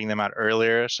can bring them out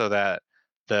earlier so that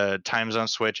the time zone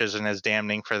switch isn't as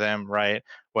damning for them, right?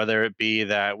 Whether it be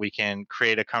that we can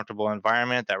create a comfortable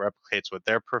environment that replicates what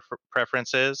their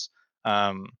preferences.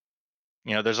 Um,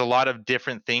 there's a lot of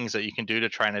different things that you can do to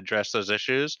try and address those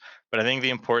issues, but I think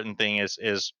the important thing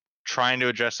is trying to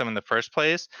address them in the first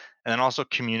place, and then also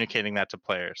communicating that to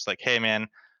players. Like, hey man,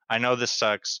 I know this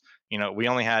sucks. We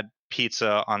only had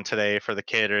pizza on today for the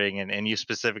catering, and you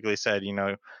specifically said,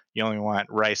 you only want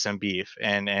rice and beef,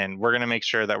 and we're going to make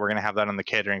sure that we're going to have that on the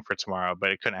catering for tomorrow,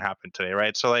 but it couldn't happen today,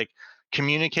 right? So like,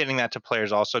 communicating that to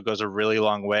players also goes a really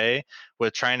long way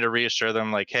with trying to reassure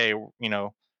them like, hey,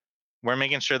 we're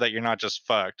making sure that you're not just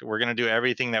fucked. We're going to do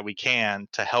everything that we can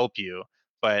to help you,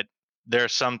 but there are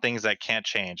some things that can't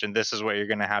change, and this is what you're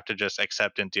going to have to just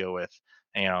accept and deal with,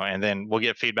 and then we'll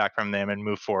get feedback from them and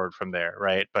move forward from there,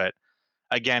 right? But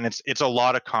again, it's a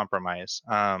lot of compromise.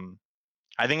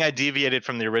 I think I deviated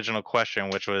from the original question,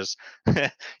 which was,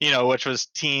 which was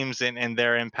teams and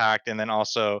their impact, and then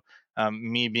also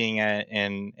me being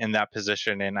in that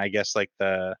position, and I guess like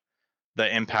the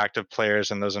impact of players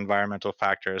and those environmental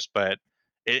factors. But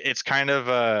it's kind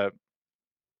of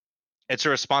it's a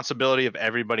responsibility of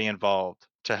everybody involved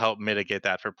to help mitigate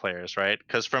that for players, right?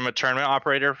 Because from a tournament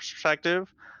operator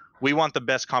perspective, we want the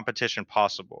best competition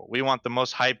possible. We want the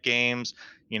most hype games.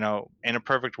 In a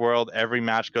perfect world, every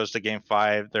match goes to game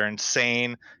 5. They're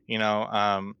insane.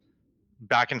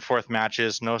 Back and forth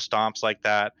matches, no stomps like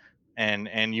that,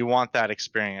 and you want that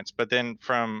experience. But then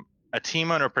from a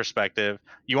team owner perspective,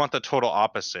 you want the total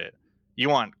opposite. You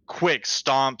want quick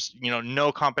stomps,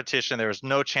 no competition. There's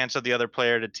no chance of the other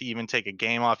player to even take a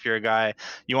game off your guy.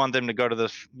 You want them to go to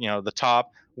the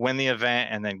top, win the event,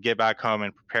 and then get back home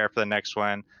and prepare for the next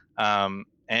one.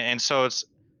 And so it's,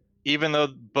 even though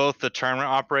both the tournament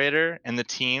operator and the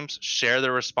teams share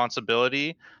their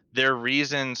responsibility, their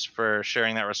reasons for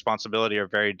sharing that responsibility are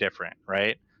very different,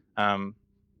 right?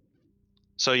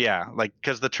 So yeah, like,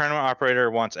 because the tournament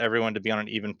operator wants everyone to be on an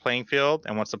even playing field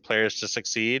and wants the players to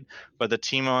succeed, but the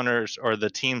team owners or the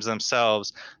teams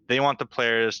themselves, they want the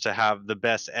players to have the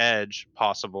best edge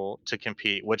possible to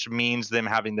compete, which means them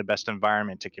having the best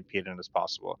environment to compete in as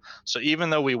possible. So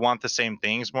even though we want the same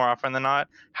things more often than not,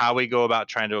 how we go about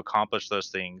trying to accomplish those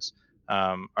things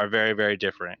are very, very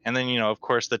different. And then, of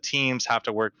course, the teams have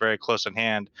to work very close in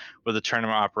hand with the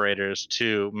tournament operators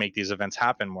to make these events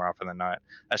happen more often than not,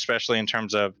 especially in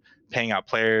terms of paying out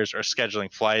players or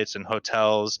scheduling flights and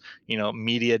hotels,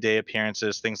 media day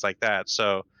appearances, things like that.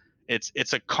 So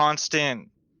it's a constant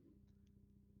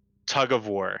tug of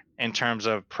war in terms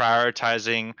of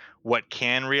prioritizing what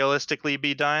can realistically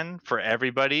be done for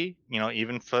everybody,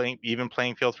 even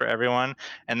playing field for everyone,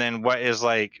 and then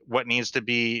what needs to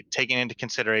be taken into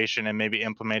consideration and maybe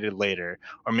implemented later,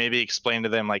 or maybe explain to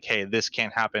them like, hey, this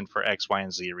can't happen for X, Y,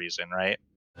 and Z reason, right?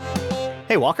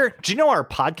 Hey, Walker, do you know our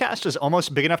podcast is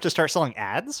almost big enough to start selling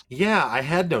ads? Yeah, I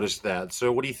had noticed that. So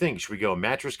what do you think? Should we go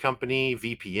mattress company,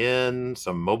 VPN,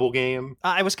 some mobile game?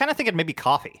 I was kind of thinking maybe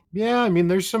coffee. Yeah, I mean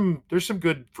there's some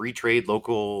good free trade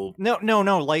local. No,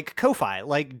 like Ko-Fi,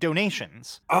 like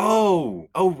donations. Oh,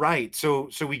 right. So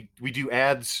we do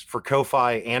ads for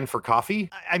Ko-Fi and for coffee?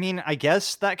 I mean, I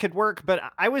guess that could work, but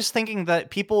I was thinking that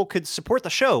people could support the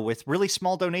show with really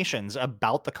small donations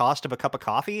about the cost of a cup of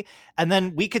coffee, and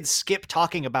then we could skip talking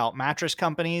about mattress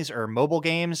companies or mobile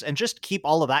games and just keep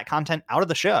all of that content out of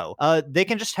the show. They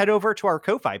can just head over to our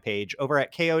Ko-Fi page over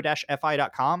at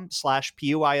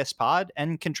ko-fi.com/PUISpod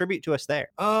and contribute to us there.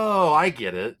 Oh, I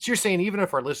get it. So you're saying even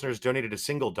if our listeners donated a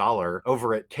single dollar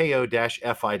over at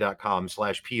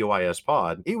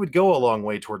ko-fi.com/PUISpod, it would go a long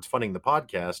way towards funding the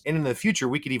podcast. And in the future,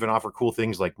 we could even offer cool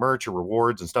things like merch or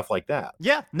rewards and stuff like that.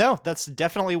 Yeah, no, that's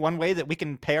definitely one way that we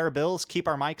can pay our bills, keep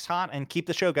our mics hot, and keep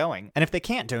the show going. And if they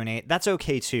can't donate, that's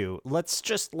okay too. Let's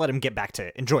just let them get back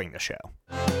to enjoying the show.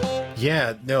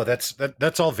 Yeah, no,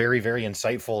 that's all very, very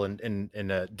insightful and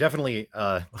definitely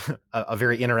a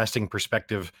very interesting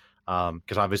perspective.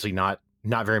 Because obviously not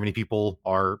very many people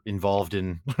are involved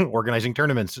in organizing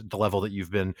tournaments at the level that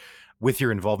you've been with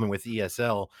your involvement with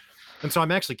ESL. And so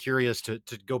I'm actually curious to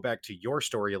go back to your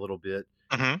story a little bit.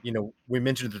 Mm-hmm. We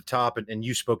mentioned at the top, and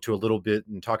you spoke to a little bit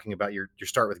in talking about your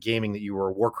start with gaming, that you were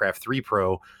a Warcraft 3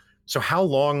 pro. So how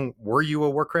long were you a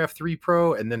Warcraft 3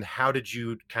 pro? And then how did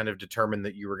you kind of determine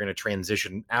that you were going to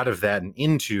transition out of that and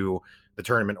into the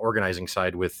tournament organizing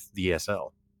side with the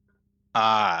ESL?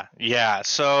 Yeah.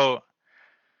 So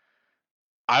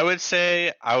I would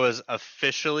say I was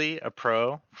officially a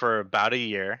pro for about a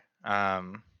year. I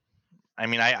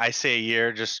mean, I say a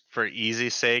year just for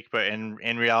easy's sake, but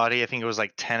in reality, I think it was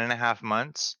like 10 and a half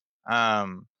months,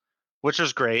 which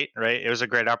was great, right? It was a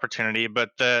great opportunity.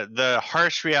 But the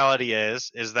harsh reality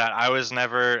is that I was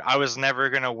never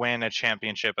going to win a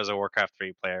championship as a Warcraft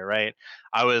 3 player, right?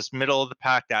 I was middle of the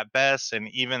pack at best. And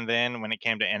even then, when it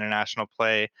came to international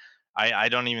play, I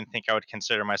don't even think I would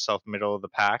consider myself middle of the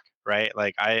pack, right?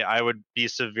 Like I would be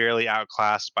severely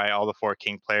outclassed by all the four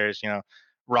king players,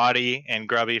 Roddy and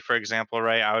Grubby, for example,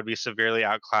 right? I would be severely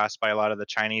outclassed by a lot of the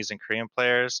Chinese and Korean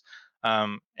players.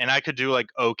 And I could do like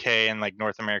okay in like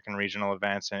North American regional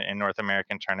events and North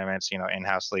American tournaments,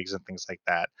 in-house leagues and things like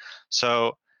that.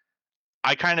 So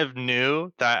I kind of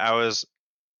knew that I was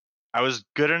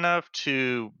good enough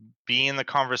to be in the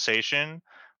conversation,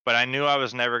 but I knew I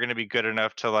was never going to be good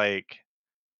enough to like,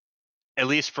 at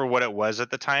least for what it was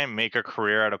at the time, make a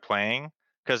career out of playing.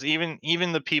 Because even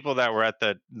the people that were at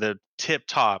the tip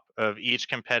top of each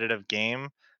competitive game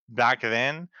back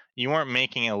then, you weren't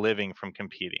making a living from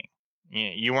competing.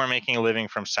 You weren't making a living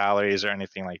from salaries or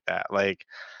anything like that. Like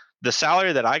the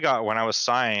salary that I got when I was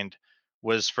signed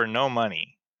was for no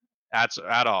money at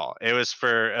all. It was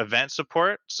for event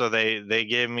support. So they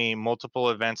gave me multiple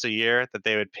events a year that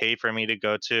they would pay for me to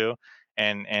go to,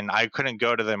 and I couldn't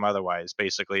go to them otherwise,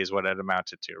 basically is what it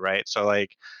amounted to, right? So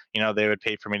like, they would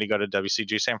pay for me to go to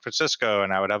WCG San Francisco,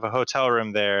 and I would have a hotel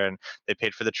room there, and they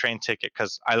paid for the train ticket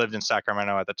because I lived in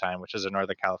Sacramento at the time, which is in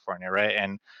Northern California, right?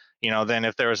 And then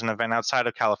if there was an event outside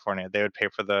of California, they would pay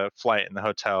for the flight and the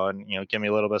hotel, and give me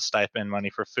a little bit of stipend money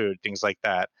for food, things like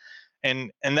that.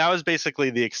 And that was basically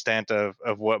the extent of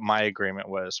what my agreement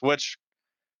was, which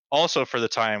also for the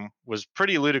time was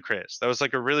pretty ludicrous. That was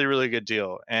like a really, really good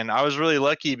deal. And I was really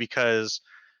lucky because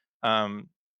um,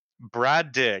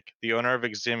 Brad Dick, the owner of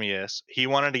Eximius, he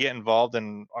wanted to get involved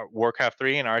in Warcraft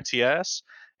 3 and RTS.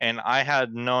 And I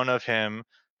had known of him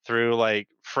through like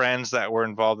friends that were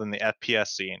involved in the FPS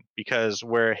scene, because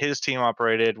where his team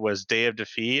operated was Day of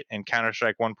Defeat and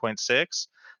Counter-Strike 1.6.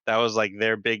 That was like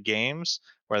their big games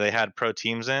where they had pro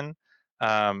teams in.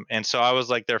 And so I was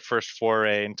like their first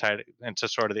foray into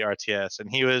sort of the RTS. And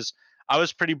I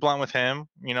was pretty blunt with him,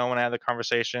 when I had the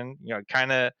conversation,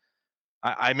 kind of,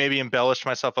 I maybe embellished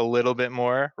myself a little bit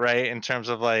more, right? In terms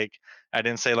of like, I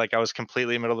didn't say like I was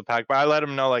completely middle of the pack, but I let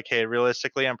him know like, hey,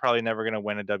 realistically, I'm probably never going to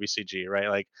win a WCG, right?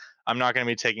 Like, I'm not going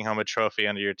to be taking home a trophy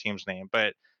under your team's name.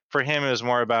 But for him, it was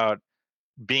more about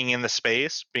being in the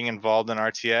space, being involved in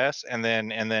RTS, and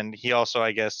then he also,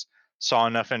 I guess, saw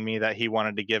enough in me that he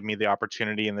wanted to give me the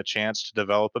opportunity and the chance to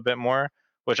develop a bit more,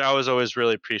 which I was always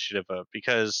really appreciative of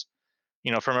because,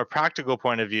 from a practical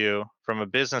point of view, from a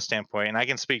business standpoint, and I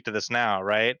can speak to this now,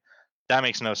 right? That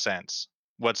makes no sense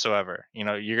whatsoever.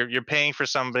 You're paying for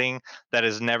something that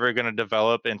is never going to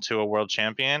develop into a world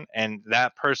champion, and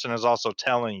that person is also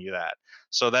telling you that.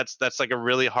 So that's like a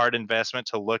really hard investment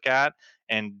to look at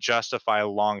and justify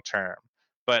long term.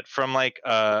 But from like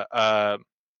an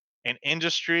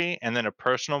industry and then a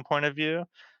personal point of view,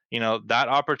 that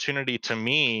opportunity to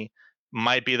me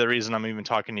might be the reason I'm even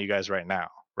talking to you guys right now,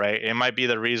 right? It might be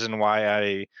the reason why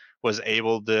I was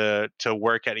able to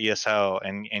work at ESL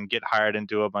and get hired and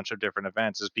do a bunch of different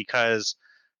events is because,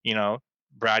 you know,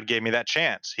 Brad gave me that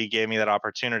chance. He gave me that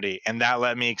opportunity, and that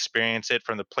let me experience it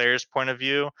from the player's point of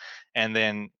view. And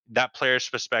then that player's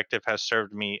perspective has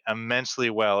served me immensely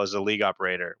well as a league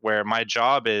operator, where my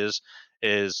job is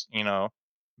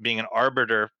being an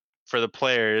arbiter for the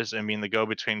players and being the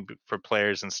go-between for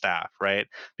players and staff, right?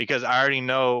 Because I already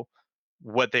know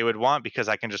what they would want because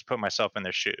I can just put myself in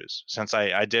their shoes since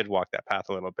I did walk that path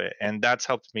a little bit, and that's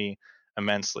helped me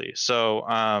immensely. So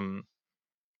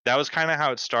that was kind of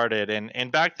how it started,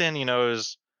 and back then, it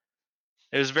was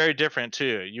very different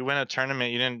too. You win a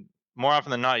tournament, you didn't, more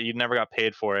often than not, you never got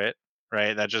paid for it,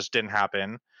 right? That just didn't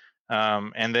happen.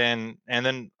 And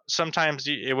then sometimes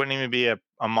it wouldn't even be a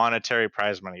monetary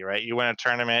prize money, right? You win a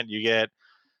tournament, you get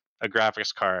a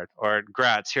graphics card, or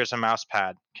grats, here's a mouse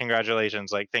pad,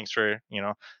 congratulations, like thanks for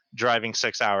driving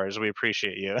 6 hours, we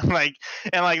appreciate you. Like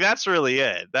that's really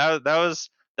it. That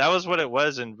was what it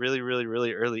was in really really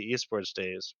really early esports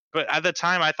days. But at the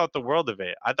time I thought the world of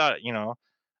it. I thought,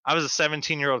 I was a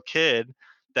 17-year-old kid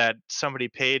that somebody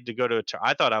paid to go to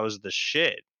I thought I was the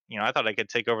shit. I thought I could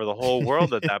take over the whole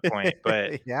world at that point.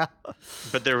 But Yeah.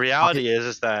 but the reality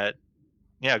is that,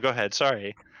 yeah, go ahead,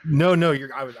 sorry. No,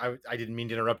 I didn't mean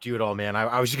to interrupt you at all, man.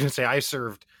 I was just gonna say I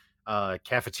served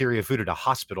cafeteria food at a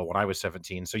hospital when I was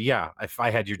 17. So yeah, if I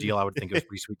had your deal, I would think it was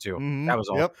pretty sweet too. That was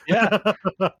all. Yep.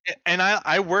 Yeah. And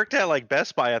I worked at like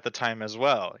Best Buy at the time as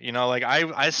well. Like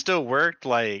I still worked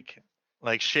like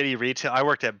shitty retail. I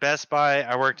worked at Best Buy.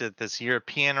 I worked at this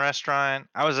European restaurant.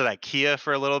 I was at IKEA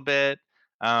for a little bit.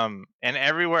 And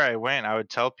everywhere I went, I would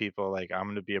tell people like I'm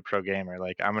gonna be a pro gamer.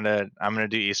 Like I'm gonna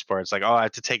do esports. Like, oh, I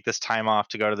have to take this time off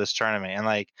to go to this tournament. And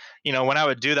like, when I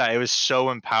would do that, it was so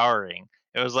empowering.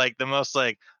 It was like the most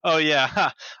like, oh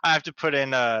yeah, I have to put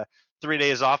in 3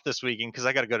 days off this weekend because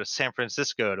I got to go to San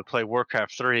Francisco to play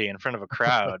Warcraft 3 in front of a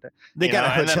crowd. They got a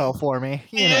And then, hotel for me.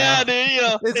 yeah, dude,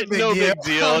 It's a big no deal. big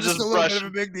deal. Just a little bit of a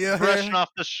big deal brushing here. off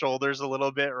the shoulders a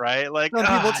little bit, right? Like Some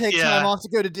people take yeah, time off to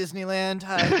go to Disneyland.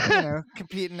 I,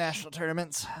 compete in national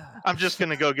tournaments. I'm just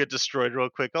gonna go get destroyed real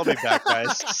quick. I'll be back,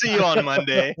 guys. See you on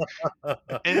Monday.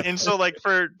 And so like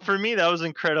for me that was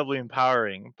incredibly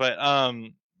empowering. But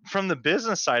from the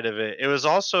business side of it, it was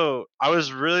also, I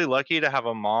was really lucky to have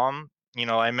a mom.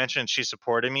 I mentioned she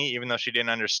supported me even though she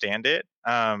didn't understand it.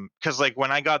 Because like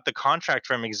when I got the contract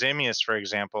from Eximius, for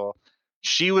example,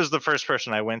 she was the first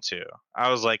person I went to. I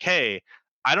was like, hey,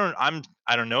 I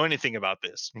don't know anything about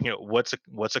this. What's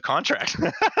a contract?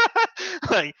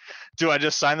 Like, do I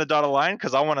just sign the dotted line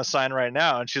because I want to sign right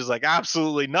now? And she's like,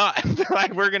 absolutely not.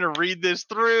 Like, we're gonna read this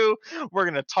through. We're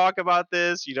gonna talk about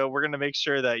this. We're gonna make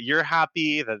sure that you're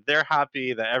happy, that they're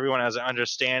happy, that everyone has an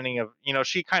understanding of.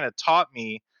 She kind of taught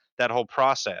me that whole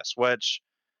process, which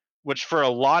for a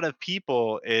lot of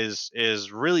people is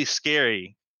really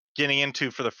scary getting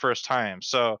into for the first time.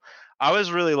 So I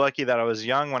was really lucky that I was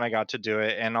young when I got to do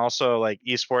it, and also like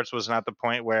esports was not the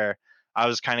point where I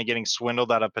was kind of getting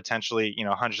swindled out of potentially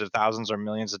hundreds of thousands or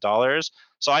millions of dollars.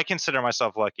 So I consider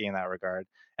myself lucky in that regard.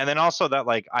 And then also that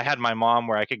like I had my mom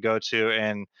where I could go to,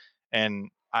 and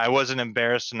I wasn't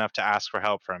embarrassed enough to ask for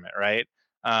help from it, right?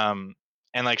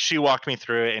 And like she walked me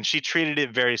through it, and she treated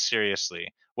it very seriously,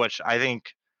 which I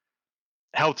think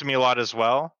helped me a lot as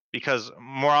well, because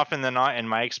more often than not, in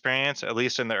my experience, at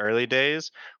least in the early days,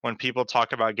 when people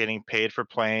talk about getting paid for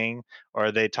playing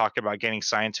or they talk about getting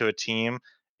signed to a team,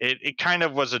 it kind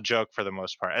of was a joke for the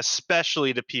most part,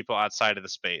 especially to people outside of the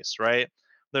space, right?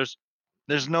 There's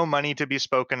no money to be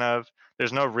spoken of.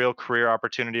 There's no real career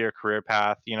opportunity or career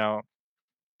path. You're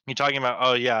talking about,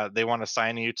 oh yeah, they want to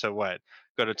sign you to what?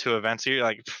 Go to 2 events here? You're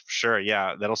like, sure,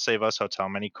 yeah, that'll save us hotel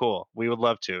money. Cool. We would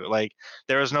love to. Like,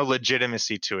 there was no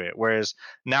legitimacy to it. Whereas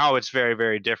now it's very,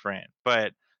 very different.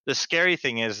 But the scary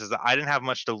thing is that I didn't have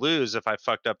much to lose if I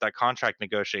fucked up that contract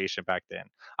negotiation back then.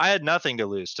 I had nothing to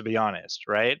lose, to be honest,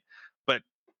 right? But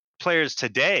players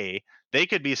today, they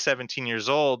could be 17 years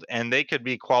old and they could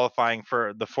be qualifying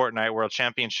for the Fortnite World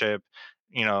Championship,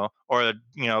 or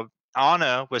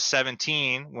Anna was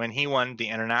 17 when he won the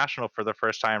international for the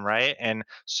first time, right? And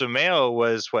Sumeo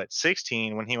was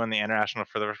 16 when he won the international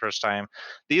for the first time.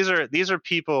 These are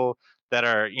people that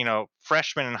are,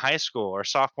 freshmen in high school or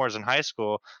sophomores in high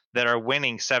school that are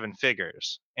winning seven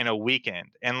figures in a weekend.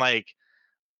 And like,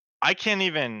 I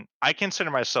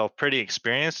consider myself pretty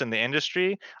experienced in the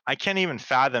industry. I can't even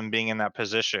fathom being in that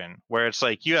position where it's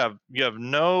like you have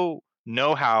no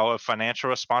know-how of financial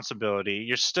responsibility.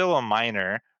 You're still a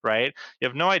minor, right? You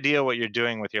have no idea what you're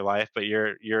doing with your life, but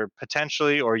you're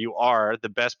potentially, or you are the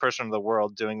best person in the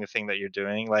world doing the thing that you're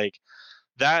doing. Like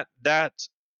that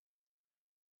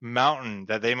mountain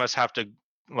that they must have to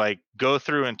like go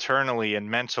through internally and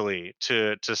mentally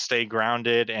to stay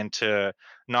grounded and to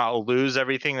not lose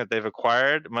everything that they've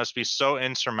acquired must be so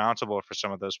insurmountable for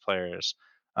some of those players.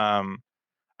 um,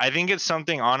 I think it's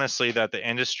something, honestly, that the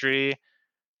industry,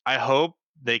 I hope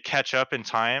they catch up in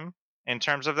time in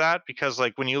terms of that, because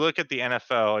like when you look at the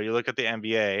NFL or you look at the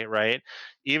NBA, right,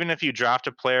 even if you draft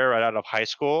a player right out of high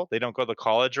school, they don't go the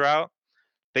college route,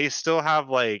 they still have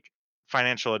like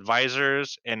financial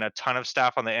advisors and a ton of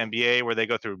staff on the NBA where they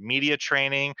go through media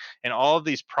training and all of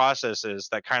these processes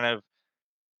that kind of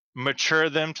mature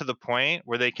them to the point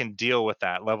where they can deal with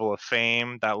that level of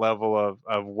fame, that level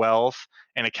of wealth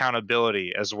and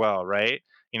accountability as well, right?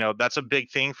 That's a big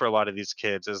thing for a lot of these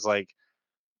kids is like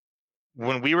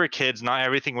when we were kids, not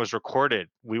everything was recorded.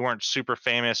 We weren't super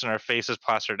famous and our faces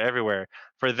plastered everywhere.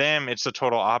 For them, it's the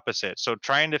total opposite. So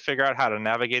trying to figure out how to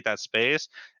navigate that space,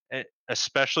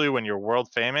 especially when you're world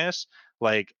famous,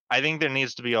 like I think there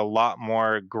needs to be a lot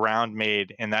more ground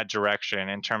made in that direction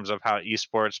in terms of how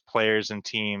esports players and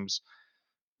teams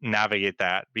navigate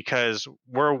that, because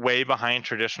we're way behind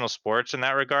traditional sports in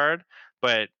that regard.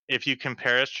 But if you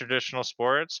compare us to traditional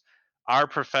sports, our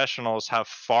professionals have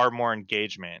far more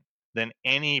engagement than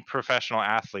any professional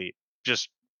athlete, just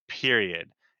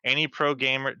period. Any pro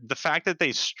gamer, the fact that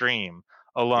they stream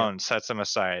Yeah. alone sets them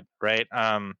aside, right?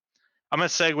 I'm gonna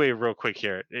segue real quick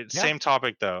here. Yeah. Same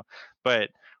topic though, but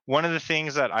one of the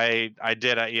things that I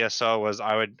did at ESL was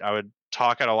I would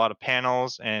talk at a lot of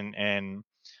panels and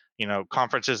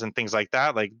conferences and things like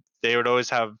that. Like they would always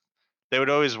have they would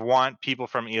always want people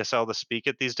from ESL to speak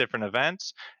at these different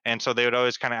events, and so they would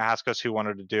always kind of ask us who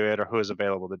wanted to do it or who was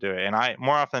available to do it. And I,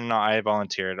 more often than not, I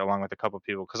volunteered along with a couple of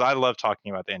people because I love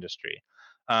talking about the industry.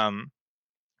 Um,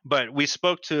 but we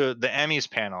spoke to the Emmys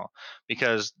panel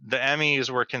because the Emmys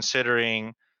were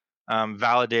considering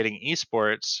validating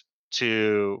esports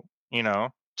to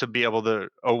to be able to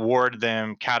award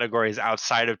them categories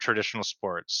outside of traditional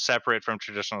sports, separate from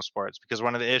traditional sports, because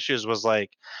one of the issues was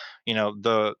like,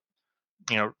 the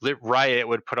Riot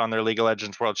would put on their League of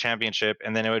Legends World Championship,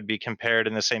 and then it would be compared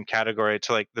in the same category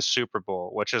to like the Super Bowl,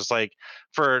 which is like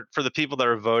for the people that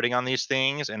are voting on these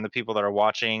things and the people that are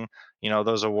watching,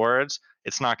 those awards,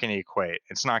 it's not going to equate.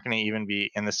 It's not going to even be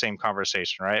in the same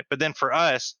conversation, right? But then for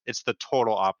us, it's the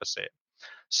total opposite.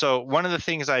 So one of the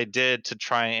things I did to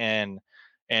try and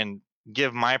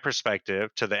give my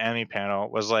perspective to the Emmy panel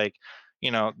was like,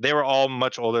 they were all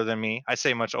much older than me. I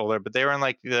say much older, but they were in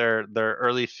like their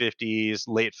early 50s,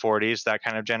 late 40s, that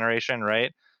kind of generation,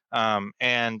 right?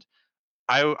 And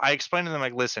I explained to them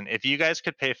like, listen, if you guys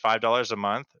could pay $5 a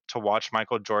month to watch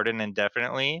Michael Jordan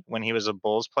indefinitely when he was a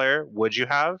Bulls player, would you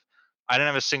have? I didn't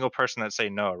have a single person that say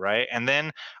no, right? And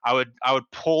then I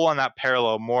would pull on that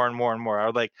parallel more and more and more. I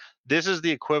would like, this is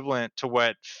the equivalent to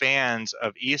what fans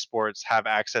of esports have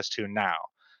access to now.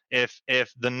 If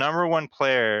the number one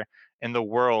player in the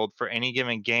world for any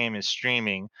given game is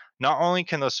streaming, not only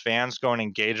can those fans go and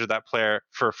engage with that player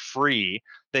for free,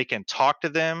 they can talk to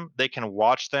them, they can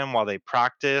watch them while they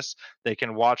practice, they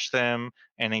can watch them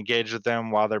and engage with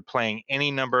them while they're playing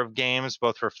any number of games,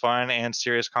 both for fun and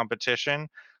serious competition.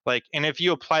 Like, and if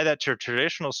you apply that to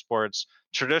traditional sports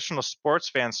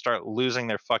fans start losing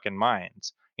their fucking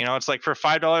minds. It's like for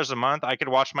 $5 a month, I could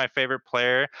watch my favorite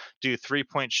player do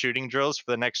 3-point shooting drills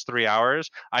for the next 3 hours.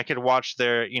 I could watch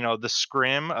the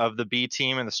scrim of the B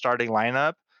team in the starting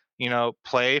lineup,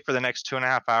 play for the next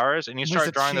 2.5 hours, and you There's start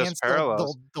a drawing those chance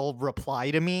parallels. they'll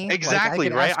reply to me. Like I Exactly,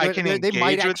 could right? ask, I can they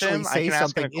might engage with actually them. I say can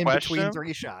ask them something a in between question.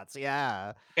 three shots.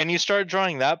 Yeah. And you start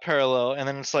drawing that parallel, and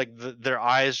then it's like their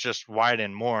eyes just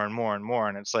widen more and more and more,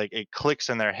 and it's like it clicks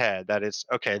in their head that it's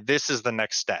okay, this is the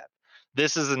next step,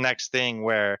 this is the next thing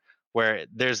where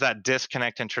there's that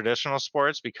disconnect in traditional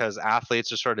sports because athletes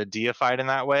are sort of deified in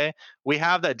that way. We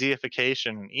have that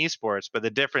deification in esports, but the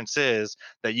difference is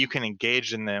that you can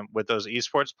engage in them with those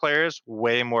esports players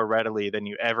way more readily than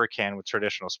you ever can with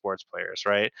traditional sports players,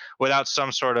 right? Without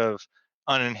some sort of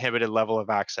uninhibited level of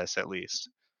access at least.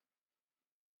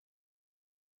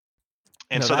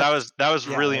 And No, so that that's was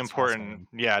yeah, really that's important, fascinating.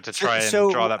 yeah, to So try and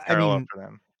draw so, that I parallel mean, for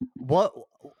them. what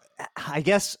I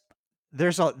guess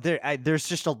there's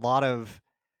just a lot of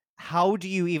how do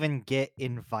you even get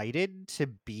invited to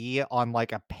be on,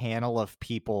 like, a panel of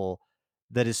people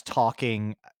that is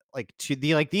talking, like, to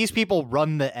the like, these people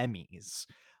run the Emmys.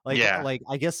 Yeah.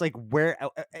 I guess, like, where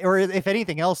or if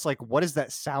anything else, like, what does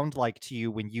that sound like to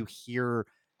you when you hear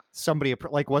somebody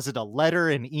like, was it a letter,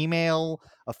 an email,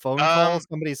 a phone call? Um,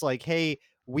 Somebody's like, "Hey,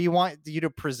 we want you to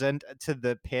present to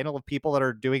the panel of people that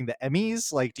are doing the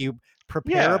Emmys." Like, do you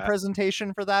prepare a yeah.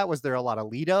 presentation for that? Was there a lot of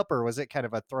lead up, or was it kind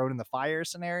of a thrown in the fire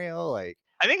scenario? Like,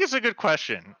 I think it's a good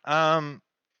question.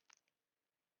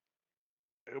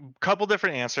 Couple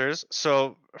different answers.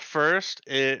 So first,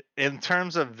 in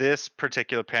terms of this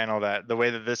particular panel, that the way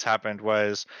that this happened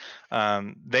was,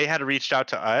 they had reached out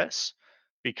to us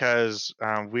because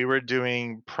we were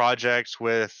doing projects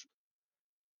with.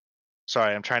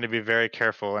 Sorry, I'm trying to be very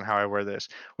careful in how I word this.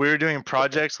 We were doing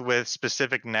projects with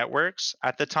specific networks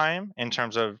at the time in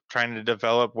terms of trying to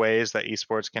develop ways that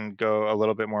esports can go a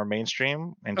little bit more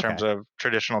mainstream in terms okay, of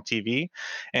traditional TV.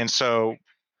 And so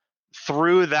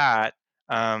through that,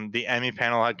 the Emmy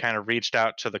panel had kind of reached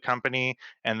out to the company,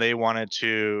 and they wanted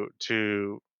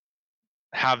to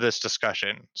have this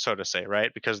discussion, so to say,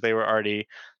 right? Because they had already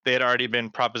been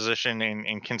propositioned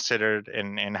and considered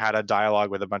and had a dialogue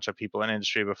with a bunch of people in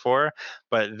industry before,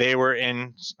 but they were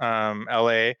in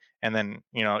LA, and then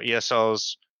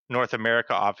ESL's North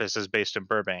America office is based in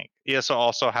Burbank. ESL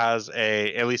also has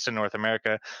at least in North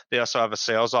America, they also have a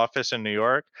sales office in New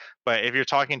York. But if you're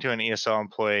talking to an ESL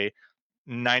employee,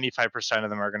 95% of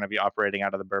them are going to be operating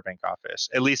out of the Burbank office,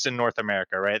 at least in North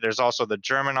America, right? There's also the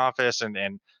German office, and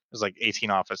there's like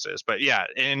 18 offices. But yeah,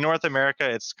 in North America,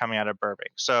 it's coming out of Burbank.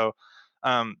 So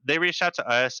they reached out to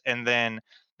us, and then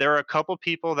there were a couple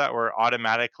people that were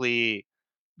automatically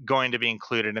going to be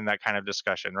included in that kind of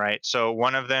discussion, right? So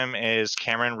one of them is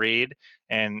Cameron Reed,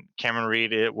 and Cameron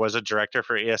Reed was a director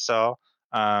for ESL.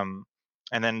 Um,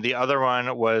 and then the other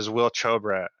one was Will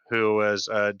Chobra, who was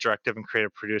a directive and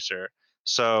creative producer.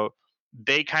 So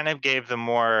they kind of gave the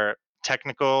more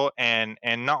technical and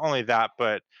not only that,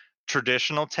 but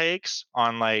traditional takes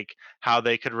on like how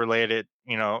they could relate it,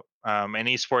 an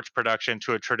esports production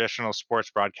to a traditional sports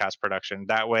broadcast production.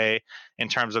 That way, in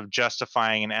terms of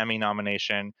justifying an Emmy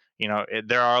nomination,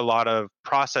 there are a lot of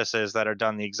processes that are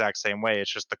done the exact same way.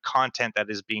 It's just the content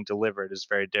that is being delivered is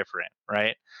very different,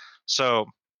 right? So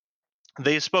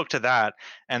they spoke to that,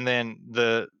 and then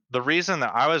the reason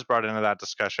that I was brought into that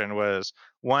discussion was,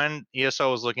 one,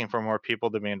 ESO was looking for more people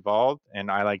to be involved,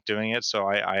 and I like doing it, so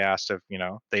I asked if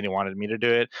they wanted me to do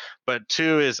it. But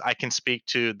two is I can speak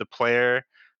to the player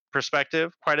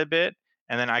perspective quite a bit,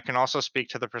 and then I can also speak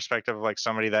to the perspective of like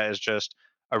somebody that is just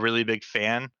a really big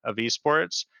fan of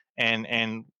esports.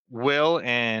 And Will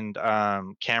and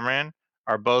Cameron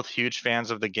are both huge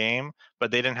fans of the game, but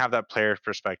they didn't have that player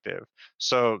perspective.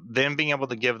 So them being able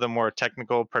to give the more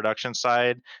technical production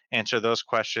side, answer those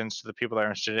questions to the people that are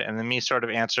interested, and then me sort of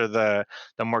answer the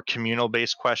more communal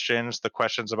based questions, the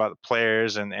questions about the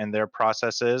players and their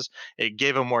processes. It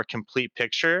gave a more complete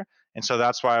picture, and so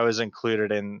that's why I was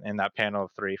included in that panel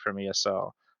of three from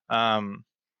ESL. Um,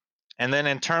 and then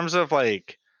in terms of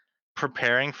like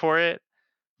preparing for it,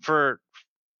 for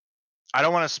I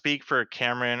don't want to speak for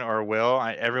Cameron or Will.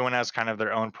 Everyone has kind of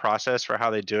their own process for how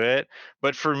they do it.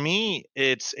 But for me,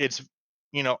 it's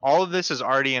all of this is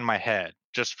already in my head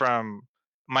just from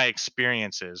my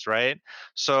experiences, right?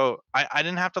 So I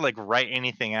didn't have to like write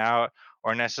anything out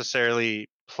or necessarily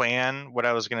plan what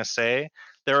I was gonna say.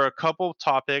 There were a couple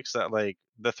topics that like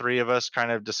the three of us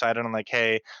kind of decided on, like,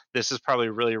 hey, this is probably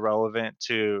really relevant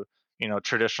to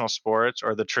traditional sports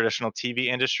or the traditional TV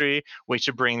industry. We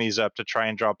should bring these up to try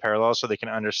and draw parallels so they can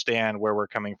understand where we're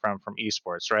coming from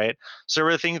esports, right? So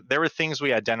there were things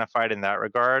we identified in that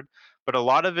regard, but a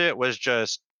lot of it was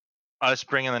just us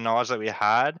bringing the knowledge that we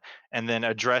had and then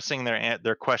addressing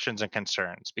their questions and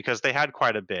concerns, because they had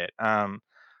quite a bit.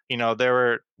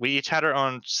 We each had our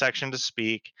own section to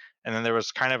speak, and then there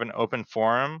was kind of an open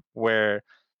forum where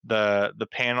the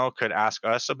panel could ask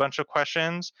us a bunch of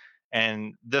questions,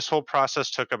 and this whole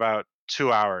process took about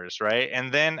 2 hours, right? And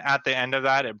then at the end of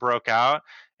that, it broke out,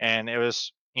 and it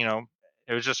was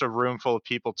just a room full of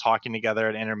people talking together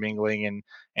and intermingling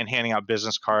and handing out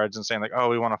business cards and saying like, "Oh,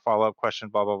 we want a follow up question,"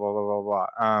 blah blah blah blah blah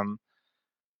blah.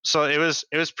 So it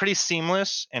was pretty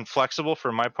seamless and flexible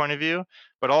from my point of view,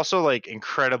 but also like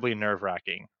incredibly nerve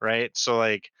wracking, right? So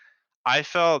like I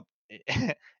felt,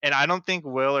 and I don't think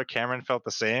Will or Cameron felt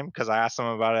the same because I asked them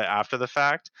about it after the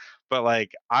fact. but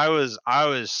like I was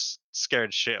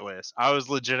scared shitless. I was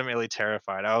legitimately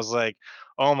terrified. I was like,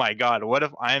 oh my god, what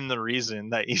if I'm the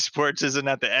reason that esports isn't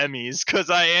at the Emmys because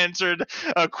I answered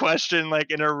a question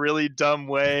like in a really dumb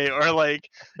way, or like,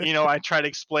 I tried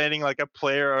explaining like a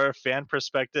player or a fan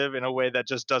perspective in a way that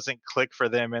just doesn't click for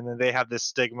them, and then they have this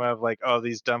stigma of like, oh,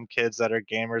 these dumb kids that are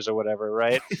gamers or whatever,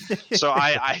 right? So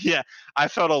yeah, I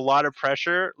felt a lot of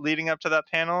pressure leading up to that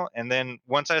panel, and then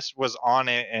once was on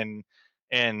it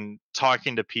and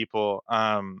talking to people,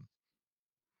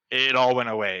 it all went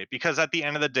away, because at the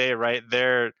end of the day, right,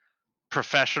 they're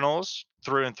professionals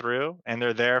through and through, and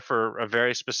they're there for a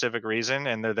very specific reason,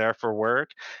 and they're there for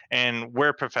work, and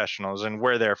we're professionals and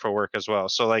we're there for work as well.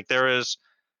 So like there is,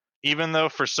 even though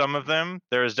for some of them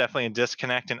there is definitely a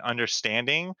disconnect in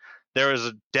understanding, there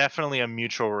is definitely a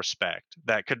mutual respect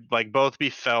that could like both be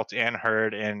felt and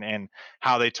heard in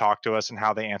how they talk to us and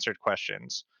how they answered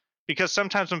questions. Because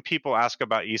sometimes when people ask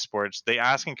about esports, they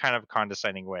ask in kind of a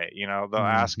condescending way. They'll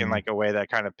ask in Mhm. like a way that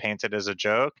kind of paints it as a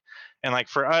joke, and like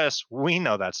for us, we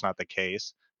know that's not the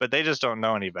case, but they just don't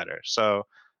know any better. So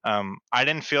I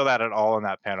didn't feel that at all in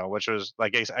that panel, which was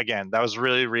like, again, that was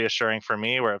really reassuring for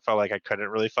me, where it felt like I couldn't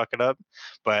really fuck it up.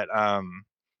 But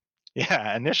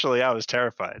yeah, initially I was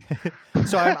terrified.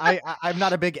 So I'm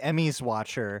not a big Emmys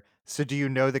watcher. So do you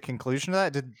know the conclusion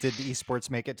of that? Did the esports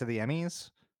make it to the Emmys?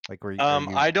 Like, are you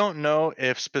I don't know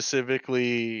if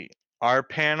specifically our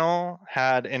panel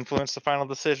had influenced the final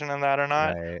decision on that or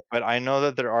not, right? but I know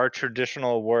that there are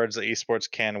traditional awards that esports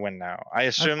can win now. I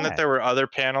assume that Okay, there were other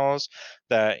panels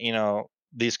that,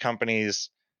 these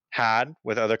companies had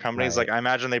with other companies. right, Like I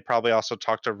imagine they probably also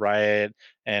talked to Riot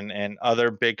and other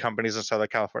big companies in Southern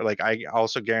California. Like I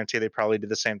also guarantee they probably did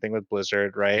the same thing with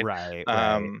Blizzard, right? right.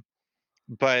 Um,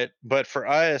 but for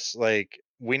us, like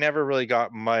we never really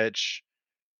got much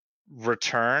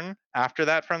return after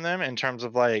that from them, in terms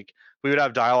of like we would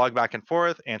have dialogue back and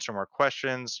forth, answer more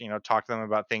questions, talk to them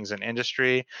about things in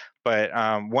industry. But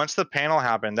once the panel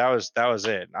happened, that was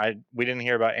it. We didn't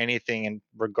hear about anything in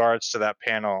regards to that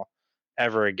panel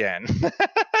ever again.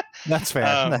 That's fair.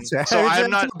 That's fair. So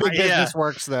I'm That's not, how big yeah, business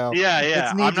works, though. yeah,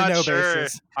 It's yeah. need to know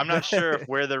basis. I'm not sure if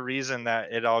we're the reason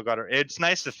that it all got. It's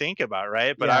nice to think about,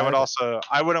 right? But Yeah.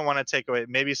 I wouldn't want to take away.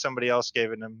 Maybe somebody else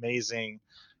gave an amazing,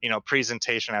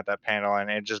 presentation at that panel, and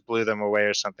it just blew them away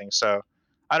or something. So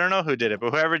I don't know who did it,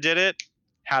 but whoever did it,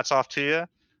 hats off to you.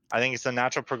 I think it's the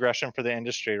natural progression for the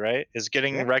industry, right? Is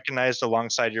getting Yeah. recognized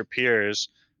alongside your peers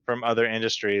from other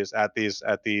industries at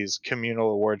these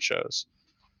communal award shows.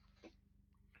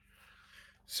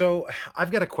 So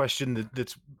I've got a question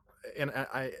that's, and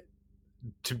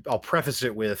I'll preface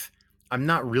it with, I'm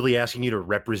not really asking you to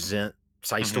represent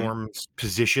Hmm. Psystorm's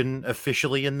position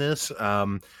officially in this,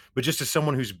 but just as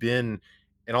someone who's been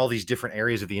in all these different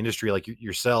areas of the industry, like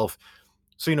yourself.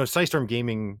 So, Psystorm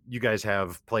Gaming, you guys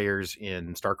have players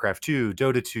in StarCraft 2,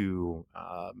 Dota 2,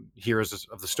 Heroes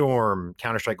of the Storm,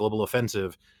 Counter-Strike Global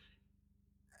Offensive.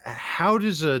 How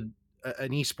does an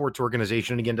esports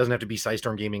organization, and again, doesn't have to be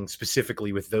Psystorm Gaming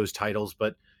specifically with those titles,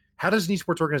 but how does an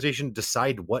esports organization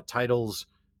decide what titles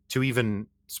to even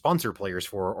sponsor players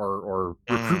for, or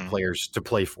recruit Mm, players to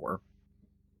play for?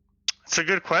 it's a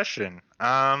good question.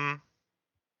 I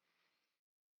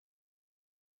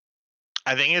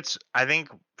think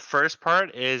first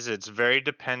part is it's very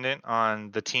dependent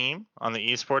on the team, on the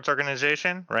esports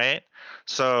organization, right?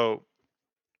 So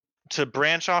to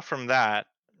branch off from that,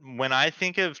 when I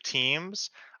think of teams,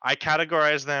 I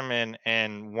categorize them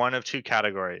in one of two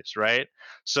categories, right?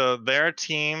 So there are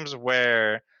teams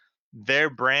where their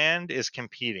brand is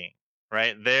competing,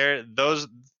 right? There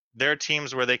are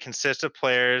teams where they consist of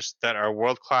players that are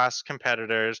world class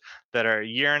competitors that are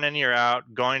year in and year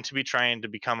out going to be trying to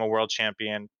become a world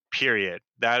champion. Period.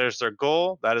 That is their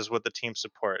goal. That is what the team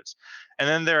supports. And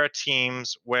then there are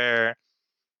teams where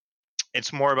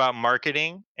it's more about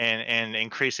marketing and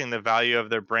increasing the value of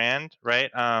their brand,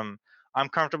 right? I'm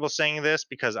comfortable saying this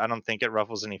because I don't think it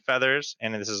ruffles any feathers,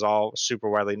 and this is all super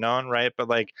widely known, right? But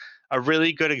like a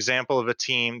really good example of a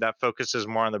team that focuses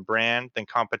more on the brand than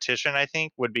competition, I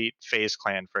think, would be FaZe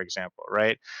Clan, for example,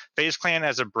 right? FaZe Clan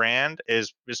as a brand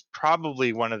is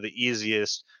probably one of the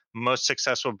easiest, most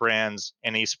successful brands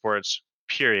in esports.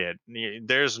 Period.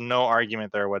 There's no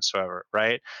argument there whatsoever,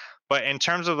 right? But in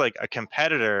terms of like a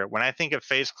competitor, when I think of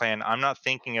FaZe Clan, I'm not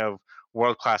thinking of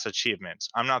world class achievements.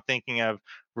 I'm not thinking of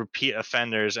repeat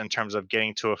offenders in terms of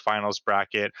getting to a finals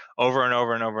bracket over and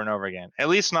over and over and over again. At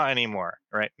least not anymore,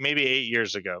 right? Maybe 8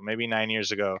 years ago, maybe 9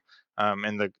 years ago,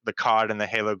 in the COD and the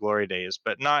Halo Glory days,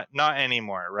 but not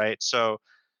anymore, right? So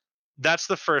that's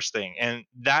the first thing, and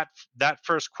that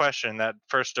first question, that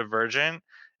first divergent,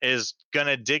 is going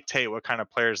to dictate what kind of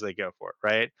players they go for,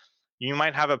 right? You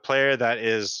might have a player that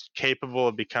is capable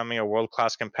of becoming a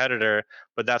world-class competitor,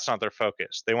 but that's not their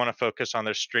focus. They want to focus on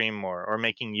their stream more, or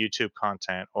making YouTube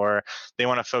content, or they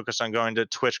want to focus on going to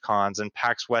Twitch cons and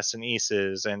PAX West and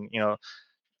EASES, and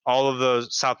all of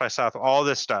those South by South, all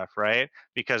this stuff, right?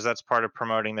 Because that's part of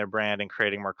promoting their brand and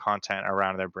creating more content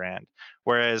around their brand.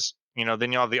 Whereas,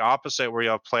 then you have the opposite, where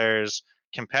you have players,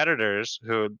 competitors,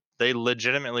 who they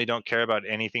legitimately don't care about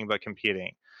anything but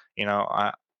competing.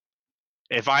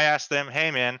 If I ask them, hey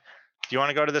man, do you want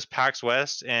to go to this PAX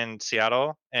West in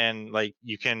Seattle, and like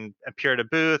you can appear at a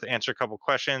booth, answer a couple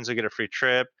questions, you get a free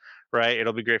trip, right?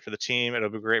 It'll be great for the team, it'll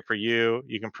be great for you.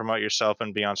 You can promote yourself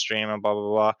and be on stream and blah blah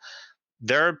blah.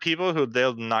 There are people who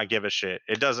they'll not give a shit.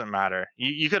 It doesn't matter.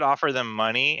 You could offer them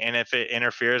money, and if it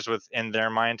interferes with, in their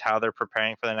mind, how they're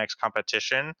preparing for the next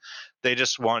competition, they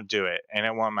just won't do it, and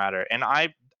it won't matter. And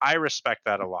I respect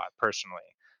that a lot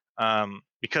personally,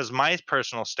 because my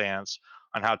personal stance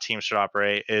on how teams should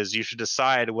operate is you should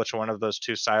decide which one of those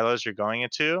two silos you're going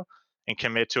into and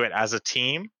commit to it as a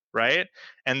team, right?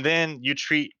 And then you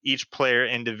treat each player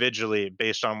individually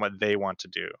based on what they want to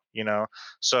do,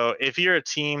 So if you're a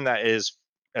team that is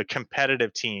a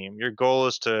competitive team, your goal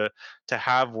is to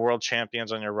have world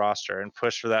champions on your roster and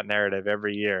push for that narrative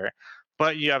every year.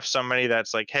 But you have somebody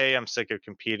that's like, hey, I'm sick of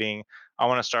competing, I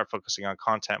want to start focusing on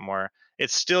content more.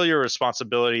 It's still your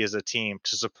responsibility as a team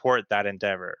to support that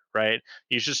endeavor, right?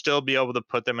 You should still be able to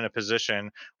put them in a position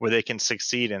where they can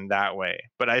succeed in that way.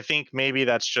 But I think maybe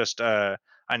that's just a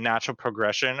natural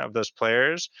progression of those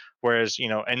players. Whereas,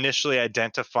 initially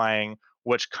identifying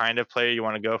which kind of player you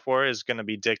want to go for is going to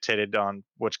be dictated on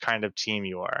which kind of team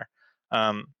you are.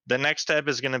 The next step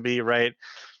is going to be, right,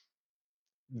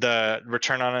 the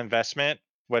return on investment,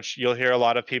 which you'll hear a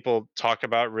lot of people talk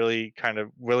about really kind of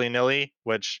willy-nilly,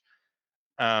 which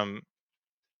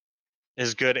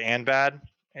is good and bad.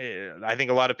 I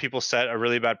think a lot of people set a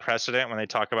really bad precedent when they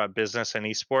talk about business and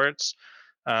esports.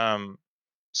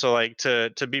 So like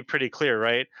to be pretty clear,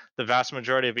 right? The vast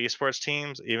majority of esports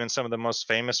teams, even some of the most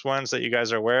famous ones that you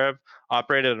guys are aware of,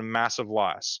 operate at a massive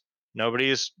loss.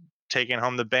 Nobody's taking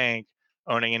home the bank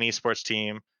owning an esports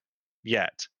team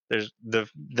yet. There's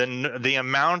the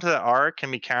amount that are can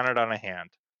be counted on a hand.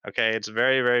 Okay, it's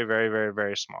very, very, very, very,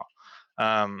 very small.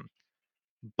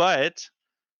 But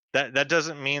that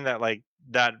doesn't mean that like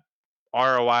that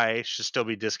ROI should still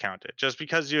be discounted. Just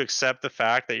because you accept the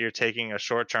fact that you're taking a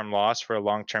short-term loss for a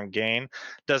long-term gain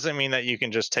doesn't mean that you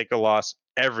can just take a loss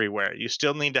everywhere. You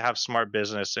still need to have smart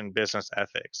business and business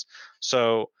ethics.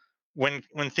 So when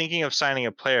thinking of signing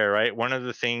a player, right, one of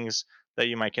the things that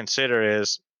you might consider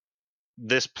is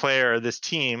this player, this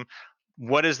team,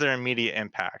 what is their immediate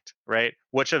impact, right?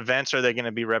 Which events are they going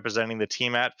to be representing the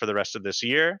team at for the rest of this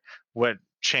year? What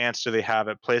chance do they have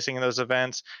at placing in those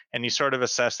events? And you sort of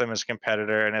assess them as a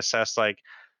competitor and assess like,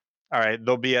 all right,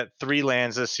 they'll be at 3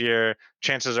 lands this year.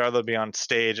 Chances are they'll be on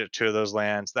stage at 2 of those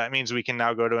lands. That means we can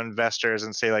now go to investors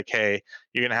and say like, hey,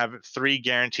 you're going to have 3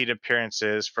 guaranteed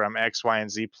appearances from X, Y,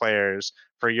 and Z players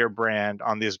for your brand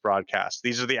on these broadcasts.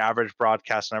 These are the average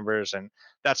broadcast numbers. And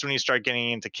that's when you start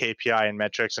getting into KPI and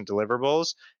metrics and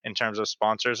deliverables in terms of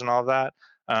sponsors and all of that.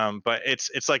 But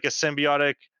it's like a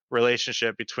symbiotic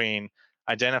relationship between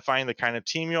identifying the kind of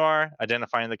team you are,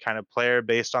 identifying the kind of player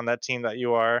based on that team that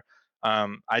you are,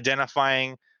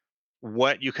 identifying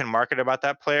what you can market about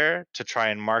that player to try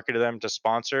and market them to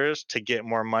sponsors to get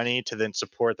more money to then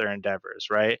support their endeavors,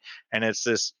 right? And it's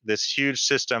this huge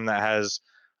system that has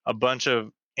a bunch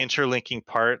of interlinking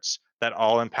parts that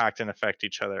all impact and affect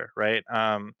each other, right?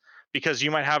 Because you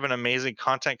might have an amazing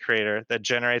content creator that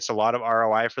generates a lot of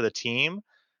ROI for the team,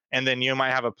 and then you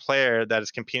might have a player that is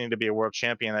competing to be a world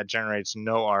champion that generates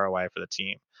no ROI for the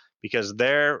team, because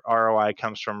their ROI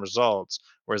comes from results,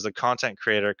 whereas the content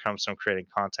creator comes from creating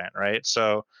content, right?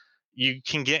 So you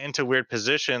can get into weird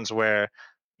positions where,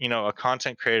 a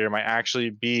content creator might actually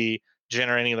be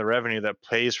generating the revenue that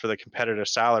pays for the competitor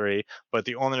salary, but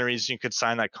the only reason you could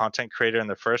sign that content creator in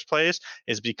the first place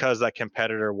is because that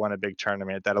competitor won a big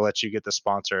tournament that'll let you get the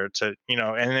sponsor to,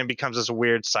 and then it becomes this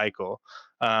weird cycle.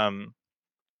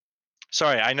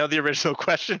 Sorry, I know the original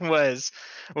question was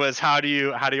how do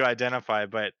you identify,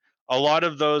 but a lot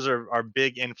of those are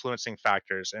big influencing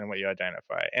factors in what you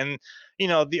identify. And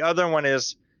the other one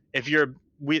is, if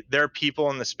there are people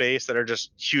in the space that are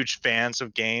just huge fans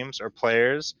of games or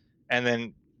players, and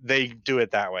then they do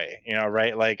it that way,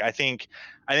 right? Like I think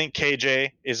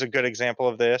KJ is a good example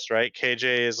of this, right?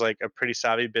 KJ is like a pretty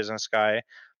savvy business guy,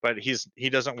 but he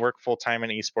doesn't work full time in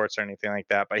esports or anything like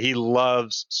that, but he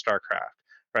loves StarCraft,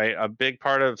 right? A big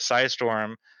part of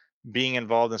Psystorm being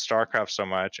involved in StarCraft so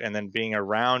much and then being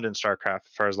around in StarCraft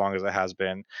for as long as it has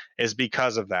been is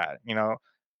because of that.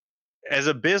 As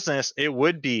a business, it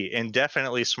would be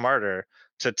indefinitely smarter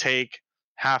to take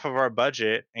half of our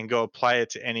budget and go apply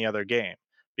it to any other game,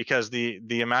 because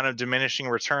the amount of diminishing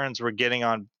returns we're getting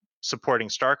on supporting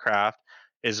StarCraft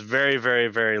is very, very,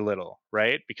 very little,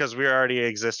 right? Because we already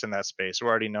exist in that space. We're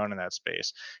already known in that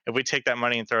space. If we take that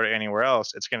money and throw it anywhere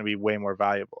else, it's going to be way more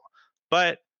valuable.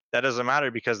 But that doesn't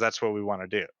matter because that's what we want to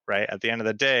do, right? At the end of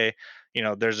the day,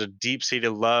 there's a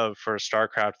deep-seated love for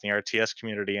StarCraft in the RTS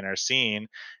community and our scene.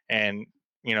 And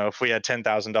if we had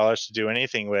 $10,000 to do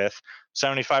anything with,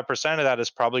 75% of that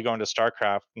is probably going to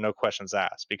StarCraft, no questions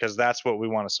asked, because that's what we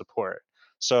want to support.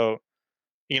 So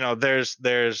there's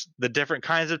the different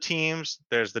kinds of teams,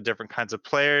 there's the different kinds of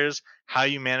players, how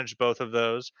you manage both of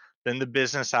those, then the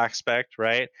business aspect,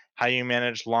 right? How you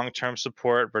manage long-term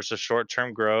support versus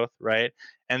short-term growth, right?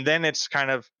 And then it's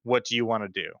kind of, what do you want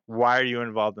to do? Why are you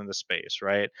involved in the space,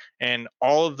 right? And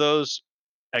all of those,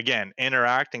 again,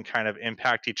 interact and kind of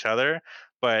impact each other,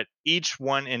 but each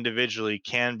one individually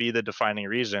can be the defining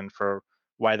reason for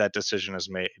why that decision is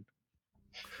made.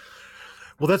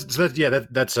 Well,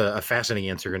 that's a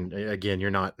fascinating answer, and again, you're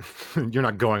not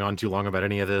going on too long about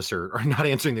any of this, or not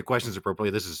answering the questions appropriately.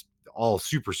 This is all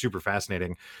super, super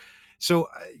fascinating. So,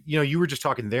 you were just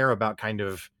talking there about kind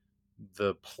of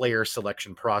the player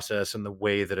selection process and the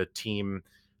way that a team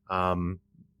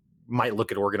might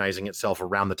look at organizing itself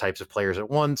around the types of players at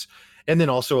once, and then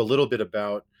also a little bit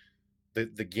about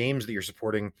the games that you're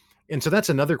supporting. And so that's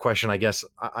another question I guess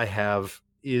I have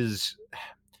is,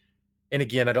 and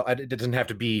again, it doesn't have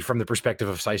to be from the perspective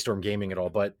of Psystorm Gaming at all,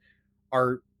 but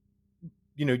are,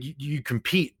 you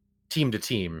compete team to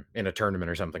team in a tournament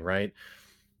or something, right?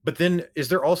 But then is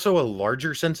there also a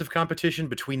larger sense of competition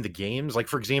between the games? Like,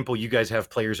 for example, you guys have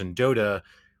players in Dota.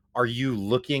 Are you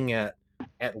looking at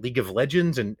League of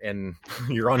Legends and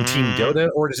you're on Team Dota,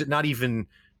 or does it not even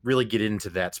really get into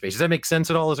that space? Does that make sense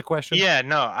at all as a question? Yeah,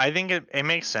 no, I think it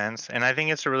makes sense, and I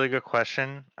think it's a really good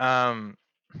question.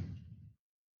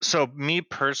 So me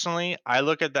personally, I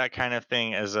look at that kind of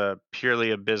thing as purely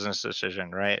a business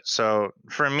decision, right? So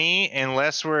for me,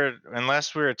 unless we're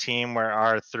a team where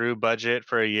our through budget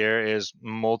for a year is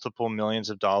multiple millions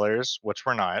of dollars, which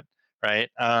we're not, right?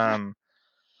 I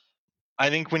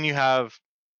think when you have,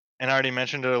 and I already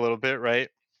mentioned it a little bit, right?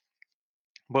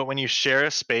 But when you share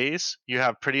a space, you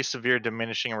have pretty severe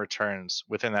diminishing returns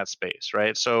within that space,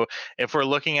 right? So if we're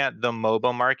looking at the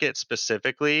mobile market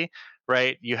specifically,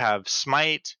 right, you have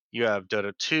Smite, you have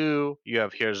Dota 2, you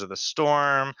have Heroes of the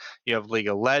Storm, you have League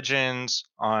of Legends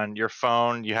on your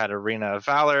phone, you had Arena of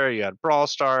Valor, you had Brawl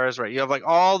Stars, right? You have like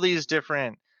all these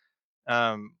different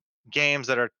um, games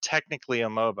that are technically a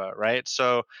MOBA, right?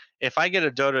 So if I get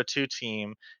a Dota 2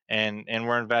 team and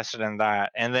we're invested in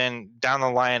that, and then down the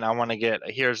line I want to get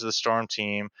a Heroes of the Storm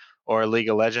team or a League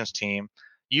of Legends team,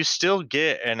 you still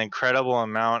get an incredible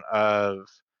amount of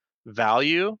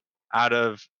value out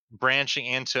of branching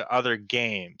into other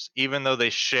games, even though they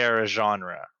share a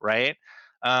genre, right?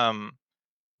 Um,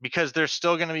 because there's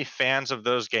still going to be fans of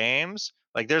those games.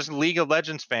 Like there's League of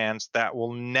Legends fans that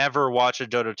will never watch a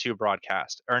Dota 2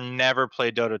 broadcast or never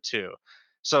play Dota 2.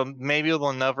 So maybe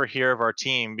they'll never hear of our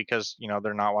team because,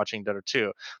 they're not watching Dota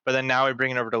 2. But then now we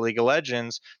bring it over to League of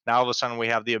Legends. Now all of a sudden we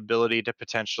have the ability to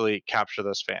potentially capture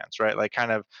those fans, right? Like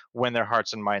kind of win their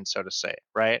hearts and minds, so to say,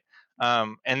 right?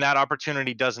 And that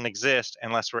opportunity doesn't exist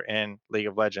unless we're in League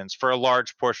of Legends for a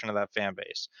large portion of that fan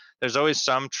base. There's always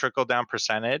some trickle down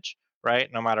percentage, right?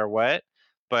 No matter what.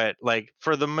 But like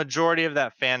for the majority of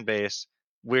that fan base,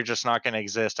 we're just not going to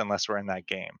exist unless we're in that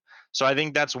game. So I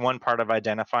think that's one part of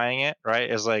identifying it, right?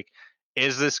 Is like,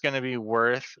 is this going to be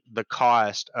worth the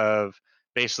cost of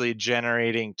basically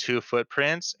generating two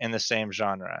footprints in the same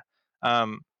genre?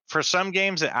 For some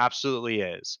games, it absolutely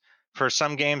is. For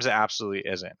some games, it absolutely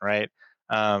isn't, right?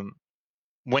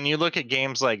 When you look at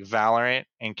games like Valorant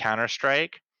and Counter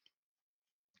Strike,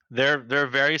 they're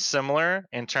very similar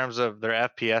in terms of their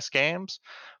FPS games,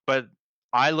 but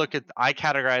I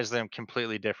categorize them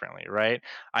completely differently, right?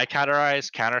 I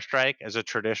categorize Counter-Strike as a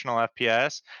traditional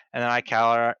FPS, and then I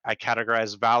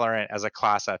categorize Valorant as a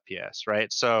class FPS,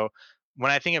 right? So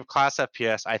when I think of class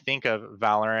FPS, I think of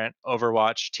Valorant,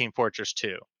 Overwatch, Team Fortress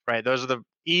 2, right? Those are the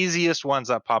easiest ones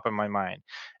that pop in my mind.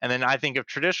 And then I think of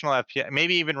traditional FPS,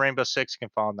 maybe even Rainbow Six can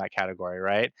fall in that category,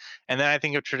 right? And then I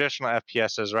think of traditional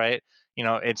FPSs, right?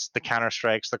 It's the Counter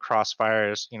Strikes, the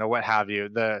Crossfires, what have you,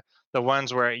 the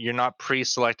ones where you're not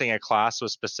pre-selecting a class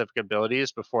with specific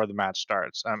abilities before the match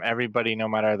starts. Everybody, no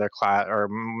matter their class or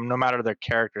no matter their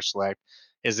character select,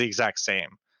 is the exact same.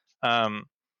 Um,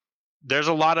 there's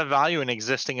a lot of value in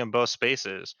existing in both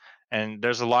spaces, and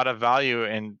there's a lot of value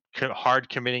in hard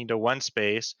committing to one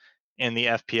space in the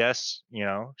FPS,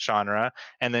 genre,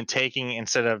 and then taking,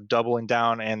 instead of doubling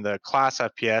down in the class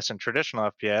FPS and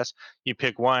traditional FPS, you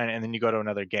pick one and then you go to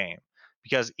another game.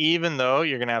 Because even though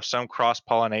you're going to have some cross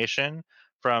pollination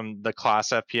from the class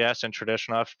FPS and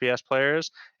traditional FPS players,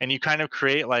 and you kind of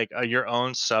create like your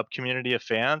own sub community of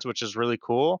fans, which is really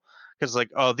cool. Because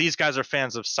like, oh, these guys are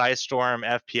fans of Psystorm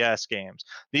FPS games.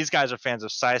 These guys are fans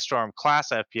of Psystorm class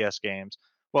FPS games.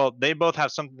 Well, they both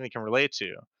have something they can relate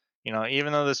to.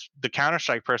 Even though the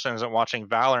Counter-Strike person isn't watching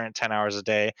Valorant 10 hours a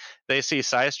day, they see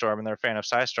Psystorm and they're a fan of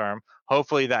Psystorm.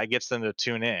 Hopefully that gets them to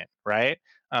tune in, right?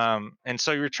 And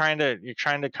so you're trying to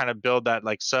kind of build that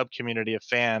like sub community of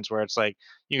fans where it's like,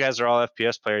 you guys are all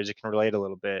FPS players, you can relate a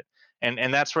little bit.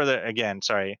 And that's where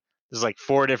there's like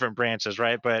 4 different branches,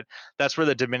 right? But that's where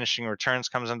the diminishing returns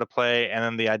comes into play, and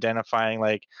then the identifying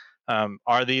like,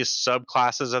 are these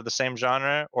subclasses of the same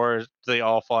genre, or do they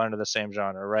all fall into the same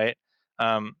genre, right?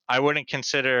 I wouldn't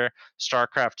consider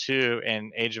StarCraft 2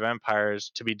 and Age of Empires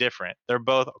to be different. They're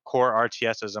both core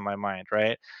RTSs in my mind,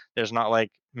 right? There's not like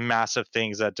massive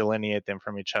things that delineate them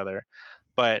from each other.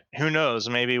 But who knows?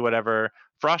 Maybe whatever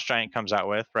Frost Giant comes out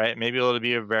with, right? Maybe it'll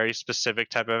be a very specific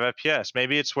type of FPS.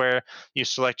 Maybe it's where you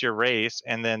select your race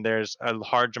and then there's a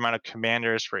large amount of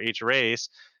commanders for each race.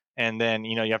 And then,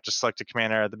 you have to select a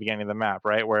commander at the beginning of the map,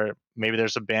 right? Where maybe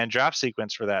there's a banned draft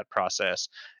sequence for that process.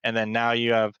 And then now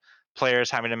you have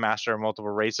players having to master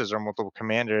multiple races or multiple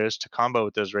commanders to combo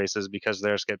with those races because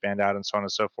theirs get banned out and so on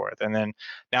and so forth. And then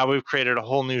now we've created a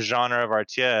whole new genre of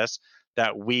RTS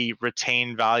that we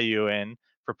retain value in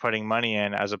for putting money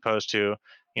in, as opposed to,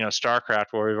 StarCraft,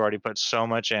 where we've already put so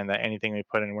much in that anything we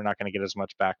put in, we're not going to get as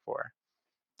much back for.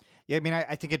 Yeah, I mean,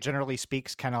 I think it generally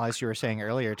speaks, kind of as you were saying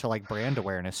earlier, to like brand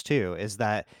awareness too, is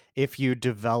that if you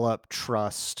develop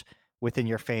trust within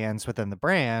your fans, within the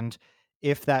brand,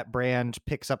 if that brand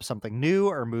picks up something new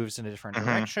or moves in a different Mm-hmm.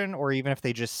 direction, or even if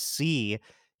they just see,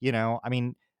 I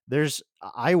mean,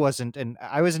 I was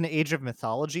an Age of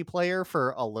Mythology player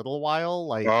for a little while,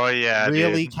 like Oh yeah,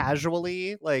 really dude.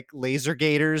 casually, like Laser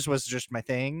Gators was just my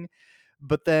thing.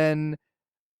 But then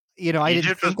I didn't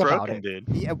Egypt was think about broken, it. dude.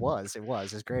 Yeah,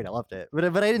 it's great. I loved it. But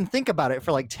I didn't think about it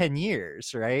for like 10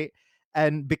 years, right?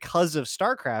 And because of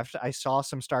StarCraft, I saw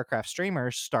some StarCraft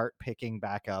streamers start picking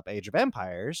back up Age of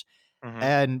Empires. Mm-hmm.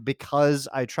 And because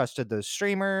I trusted those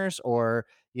streamers, or,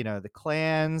 the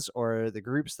clans or the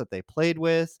groups that they played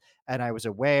with, and I was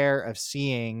aware of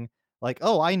seeing like,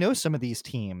 oh, I know some of these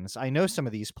teams, I know some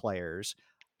of these players.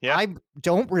 Yeah. I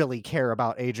don't really care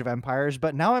about Age of Empires,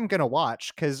 but now I'm going to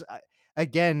watch because,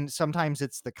 again, sometimes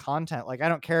it's the content. Like, I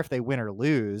don't care if they win or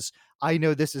lose. I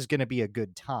know this is going to be a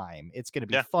good time. It's going to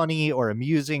be Yeah. funny or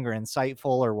amusing or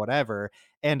insightful or whatever.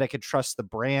 And I could trust the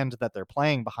brand that they're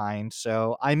playing behind.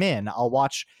 So I'm in. I'll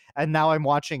watch. And now I'm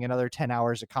watching another 10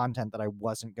 hours of content that I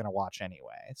wasn't going to watch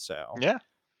anyway. So, Yeah.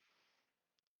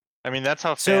 I mean, that's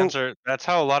how so that's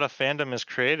how a lot of fandom is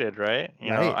created, right?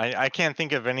 right. I can't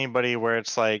think of anybody where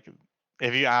it's like,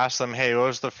 if you ask them, hey, what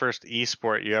was the first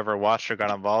esport you ever watched or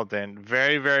got involved in?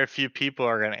 Very, very few people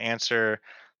are going to answer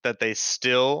that they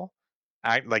still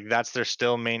act like that's their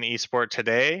still main esport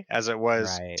today as it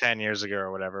was Right. 10 years ago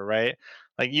or whatever, right?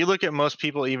 Like, you look at most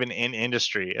people, even in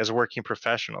industry, as working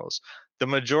professionals, the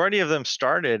majority of them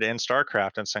started in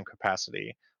StarCraft in some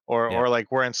capacity, or Yep.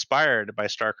 like were inspired by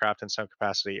StarCraft in some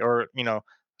capacity, or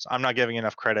I'm not giving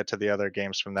enough credit to the other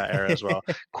games from that era as well,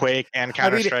 Quake and I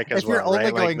Counter mean, Strike as if you're well, only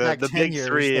right? Like going the back the 10 big years,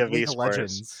 3 like of League of esports.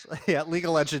 Legends. Yeah, League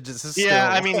of Legends is Yeah,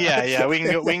 I still. mean, yeah, we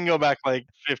can go back like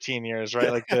 15 years, right?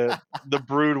 Like the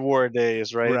Brood War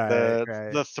days, right? Right, The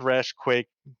right. the Thresh Quake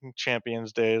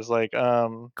Champions days, like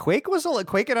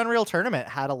Quake and Unreal Tournament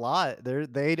had a lot.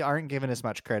 They aren't given as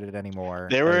much credit anymore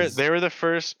they were as. they were the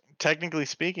first, technically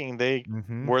speaking, they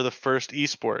Mhm, were the first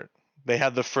esport. They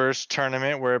had the first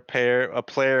tournament where a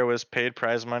player was paid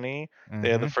prize money.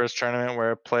 They had the mhm. first tournament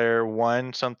where a player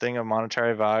won something of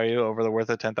monetary value over the worth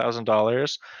of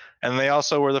 $10,000, and they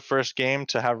also were the first game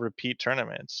to have repeat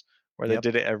tournaments where they Yep.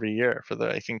 did it every year for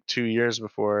I think 2 years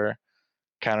before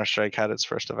Counter Strike had its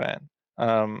first event.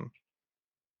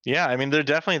 Yeah, I mean, they're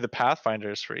definitely the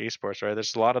pathfinders for esports, right?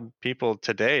 There's a lot of people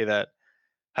today that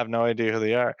have no idea who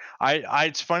they are.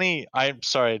 It's funny. I'm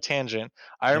sorry, tangent.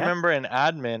 I Yeah. remember an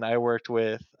admin I worked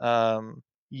with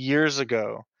years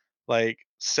ago, like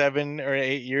 7 or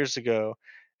 8 years ago,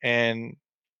 and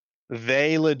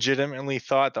they legitimately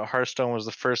thought that Hearthstone was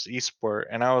the first esport,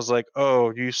 and I was like,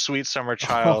 "Oh, you sweet summer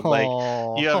child! Like,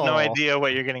 you have no Oh. idea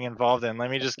what you're getting involved in.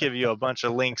 Let me just give you a bunch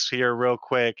of links here real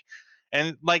quick."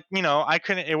 And like, I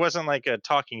couldn't, it wasn't like a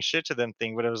talking shit to them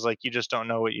thing, but it was like, you just don't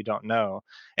know what you don't know.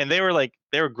 And they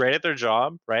were great at their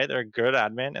job, right? They're a good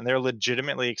admin, and they're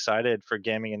legitimately excited for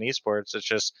gaming and esports. It's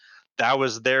just that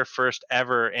was their first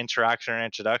ever interaction or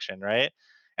introduction, right?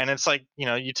 And it's like,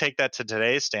 you take that to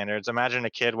today's standards. Imagine a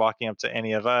kid walking up to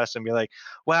any of us and be like,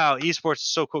 wow, esports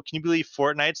is so cool. Can you believe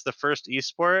Fortnite's the first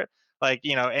esport? Like,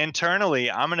 internally,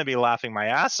 I'm going to be laughing my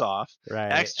ass off.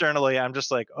 Right. Externally, I'm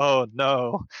just like, oh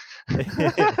no.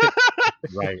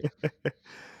 Right.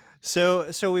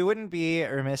 So we wouldn't be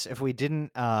remiss if we didn't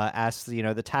ask. The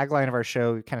tagline of our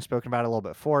show, we've kind of spoken about it a little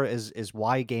bit before, is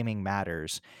why gaming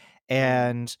matters.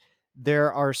 And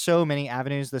there are so many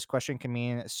avenues this question can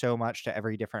mean so much to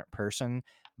every different person.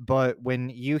 But when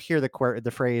you hear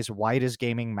the phrase "why does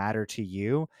gaming matter to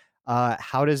you,"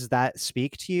 how does that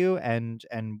speak to you, and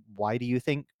why do you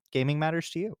think gaming matters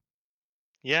to you?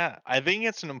 Yeah, I think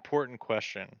it's an important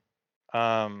question.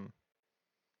 Um,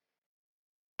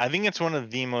 I think it's one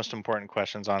of the most important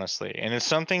questions, honestly, and it's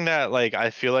something that like I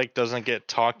feel like doesn't get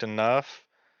talked enough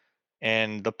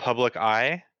in the public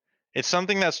eye. It's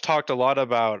something that's talked a lot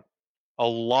about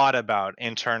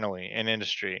internally in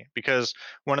industry, because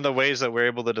one of the ways that we're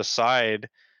able to decide,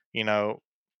 you know,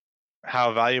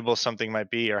 how valuable something might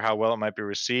be or how well it might be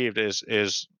received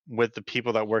is with the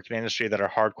people that work in the industry that are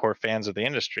hardcore fans of the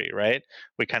industry, right?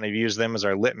 We kind of use them as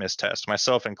our litmus test,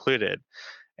 myself included.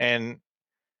 And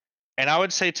I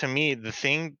would say, to me, the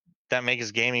thing that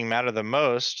makes gaming matter the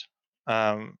most,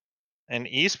 um, and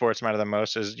esports matter the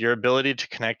most, is your ability to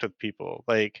connect with people.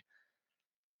 Like,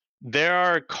 there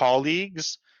are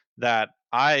colleagues that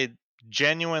I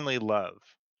genuinely love,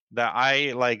 that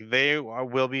I like,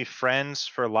 will be friends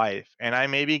for life, and I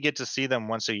maybe get to see them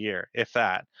once a year, if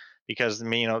that, because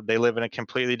they live in a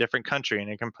completely different country,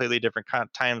 in a completely different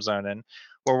time zone, and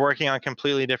we're working on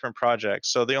completely different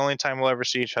projects. So the only time we'll ever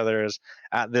see each other is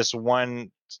at this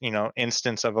one,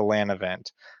 instance of a LAN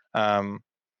event. Um,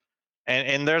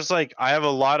 and there's like, I have a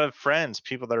lot of friends,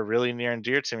 people that are really near and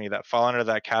dear to me, that fall under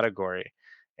that category.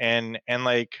 And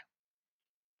like,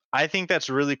 I think that's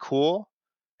really cool,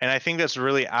 and I think that's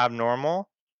really abnormal.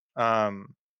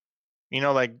 um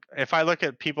like, if I look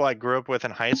at people I grew up with in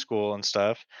high school and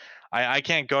stuff, I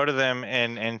can't go to them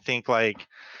and think like,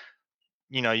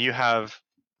 you have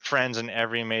friends in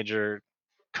every major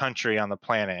country on the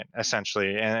planet,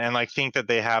 essentially, and like think that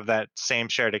they have that same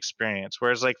shared experience.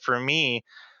 Whereas like, for me,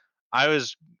 I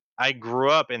was I grew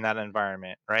up in that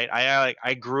environment, right?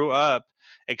 I grew up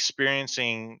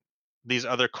experiencing these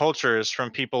other cultures from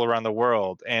people around the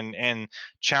world, and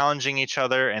challenging each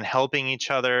other and helping each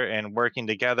other and working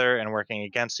together and working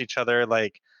against each other.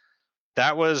 Like,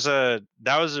 that was a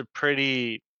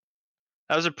pretty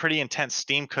intense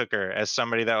steam cooker, as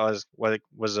somebody that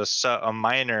was a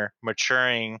minor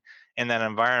maturing in that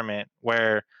environment,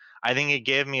 where I think it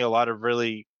gave me a lot of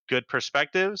really good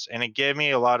perspectives, and it gave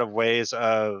me a lot of ways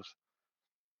of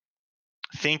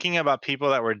thinking about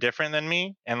people that were different than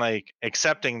me, and like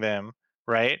accepting them,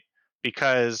 right?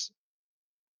 Because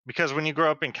because when you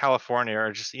grow up in California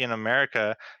or just in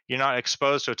America, you're not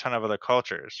exposed to a ton of other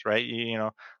cultures, right?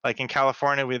 Like in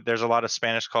California, there's a lot of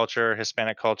Spanish culture,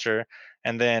 Hispanic culture,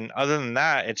 and then other than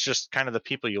that, it's just kind of the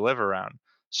people you live around.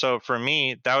 So for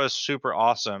me, that was super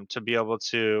awesome to be able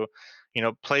to,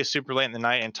 play super late in the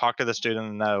night and talk to this dude in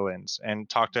the Netherlands, and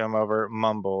talk to him over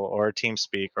Mumble or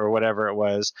TeamSpeak or whatever it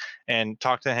was, and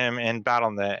talk to him in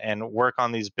BattleNet and work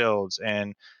on these builds,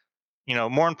 and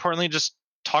more importantly, just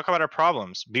talk about our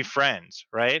problems, be friends,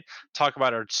 right? Talk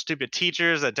about our stupid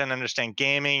teachers that didn't understand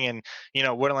gaming, and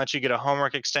wouldn't let you get a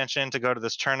homework extension to go to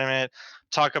this tournament.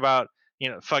 Talk about,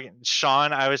 fucking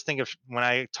Sean. I always think of, when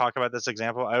I talk about this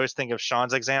example, I always think of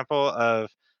Sean's example of,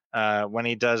 when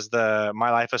he does the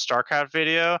My Life of StarCraft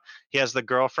video. He has the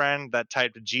girlfriend that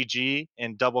typed GG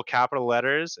in double capital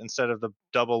letters instead of the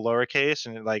double lowercase,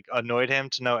 and it like annoyed him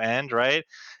to no end, right?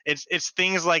 It's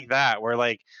things like that, where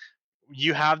like,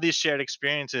 you have these shared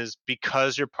experiences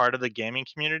because you're part of the gaming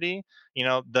community.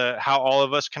 The how all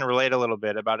of us can relate a little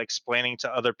bit about explaining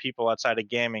to other people outside of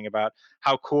gaming about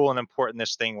how cool and important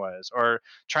this thing was, or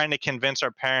trying to convince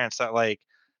our parents that like,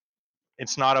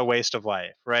 it's not a waste of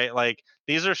life, right? Like,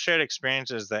 these are shared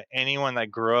experiences that anyone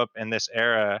that grew up in this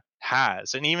era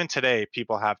has, and even today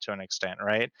people have, to an extent,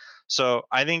 right? So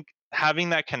I think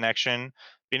having that connection,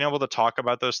 being able to talk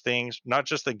about those things, not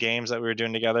just the games that we were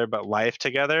doing together, but life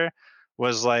together,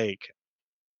 was like,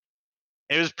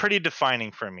 it was pretty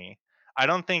defining for me. I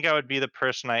don't think I would be the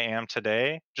person I am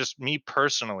today, just me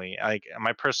personally, like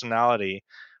my personality,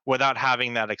 without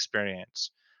having that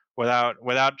experience,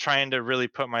 without trying to really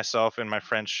put myself in my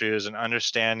friend's shoes and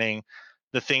understanding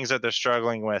the things that they're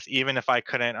struggling with, even if I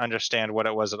couldn't understand what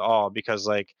it was at all, because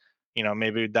like,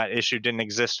 maybe that issue didn't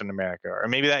exist in America, or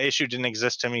maybe that issue didn't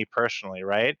exist to me personally,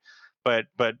 right? But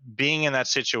being in that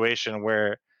situation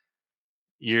where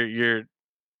you're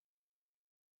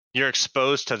you're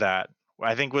exposed to that,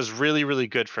 I think was really, really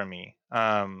good for me.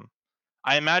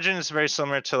 I imagine it's very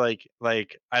similar to like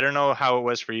I don't know how it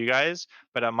was for you guys,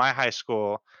 but at my high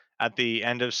school, at the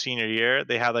end of senior year,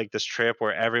 they had like this trip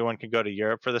where everyone could go to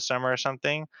Europe for the summer or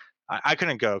something. I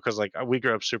couldn't go because like we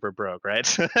grew up super broke, right?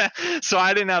 So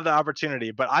I didn't have the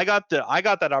opportunity, but I got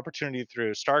that opportunity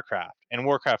through StarCraft and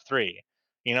Warcraft 3.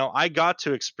 I got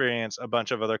to experience a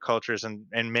bunch of other cultures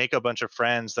and make a bunch of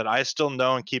friends that I still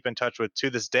know and keep in touch with to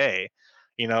this day.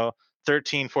 You know,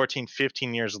 13, 14,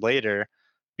 15 years later,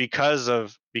 because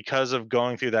of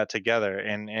going through that together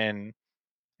and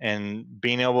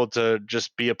being able to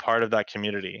just be a part of that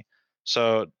community.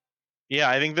 So yeah,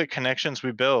 I think the connections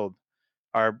we build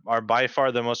are by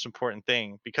far the most important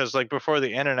thing, because like before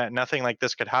the internet, nothing like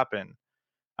this could happen.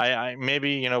 I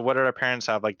maybe, what did our parents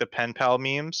have, like the pen pal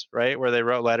memes, right, where they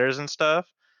wrote letters and stuff?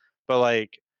 But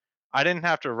like, I didn't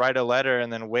have to write a letter and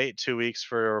then wait 2 weeks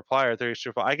for a reply or 3 weeks for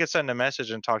a reply. I could send a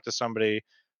message and talk to somebody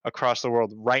across the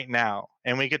world right now,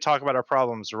 and we could talk about our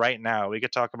problems right now. We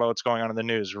could talk about what's going on in the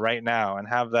news right now, and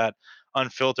have that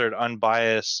unfiltered,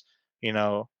 unbiased, you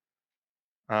know,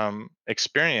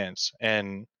 experience.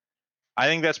 And I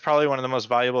think that's probably one of the most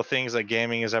valuable things that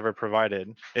gaming has ever provided,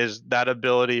 is that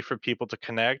ability for people to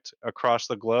connect across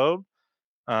the globe,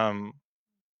 um,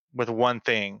 with one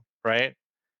thing, right?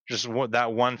 Just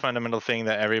that one fundamental thing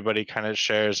that everybody kind of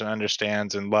shares and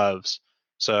understands and loves.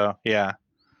 So yeah.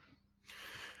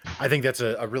 I think that's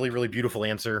a really, really beautiful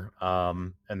answer.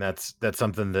 And that's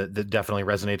something that definitely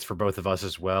resonates for both of us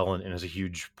as well, and is a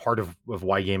huge part of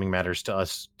why gaming matters to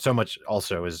us so much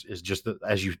also, is just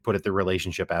as you put it, the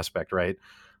relationship aspect, right?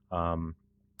 So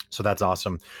that's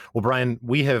awesome. Well, Brian,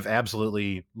 we have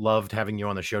absolutely loved having you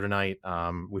on the show tonight.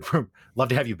 We'd love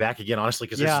to have you back again, honestly,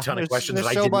 because there's a ton of questions there's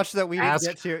that I so didn't much that we didn't ask.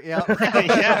 get to. Yeah.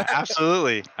 Yeah,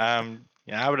 absolutely. Yeah,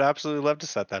 I would absolutely love to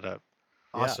set that up.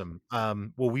 Yeah. Awesome.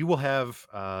 Well, we will have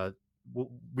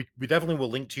we definitely will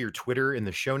link to your Twitter in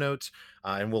the show notes,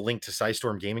 and we'll link to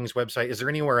Psystorm Gaming's website. Is there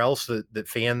anywhere else that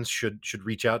fans should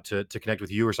reach out to connect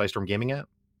with you or Psystorm Gaming at?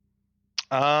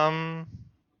 Um,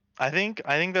 I think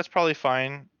that's probably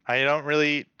fine. I don't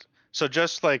really, so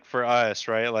just like for us,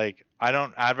 right? Like I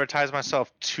don't advertise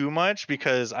myself too much,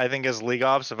 because I think as league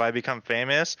ops, if I become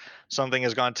famous, something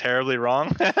has gone terribly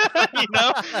wrong. You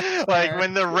know, like Fair.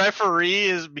 when the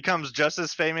referee becomes just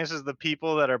as famous as the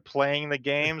people that are playing the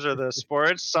games or the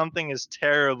sports, something is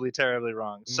terribly, terribly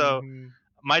wrong. So Mhm.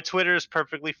 my Twitter is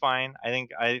perfectly fine. I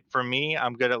think for me,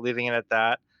 I'm good at leaving it at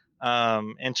that.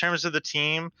 In terms of the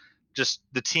team, just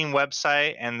the team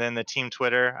website and then the team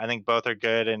Twitter, I think both are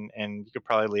good, and you could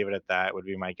probably leave it at that, would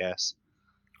be my guess.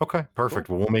 Okay, perfect.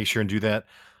 Well, we'll make sure and do that.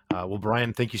 Well,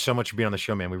 Brian, thank you so much for being on the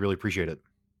show, man. We really appreciate it.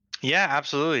 Yeah,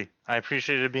 absolutely. I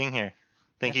appreciated being here.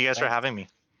 Thank you guys for having me.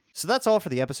 So that's all for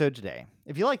the episode today.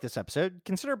 If you like this episode,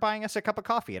 consider buying us a cup of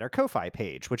coffee at our Ko-Fi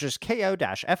page, which is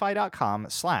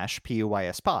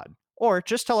ko-fi.com/PUYSpod. Or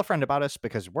just tell a friend about us,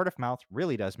 because word of mouth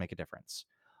really does make a difference.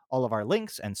 All of our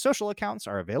links and social accounts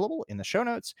are available in the show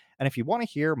notes, and if you want to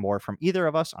hear more from either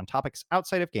of us on topics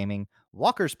outside of gaming,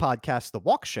 Walker's podcast, The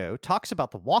Walk Show, talks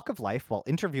about the walk of life while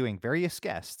interviewing various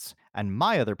guests, and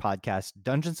my other podcast,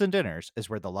 Dungeons and Dinners, is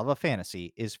where the love of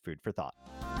fantasy is food for thought.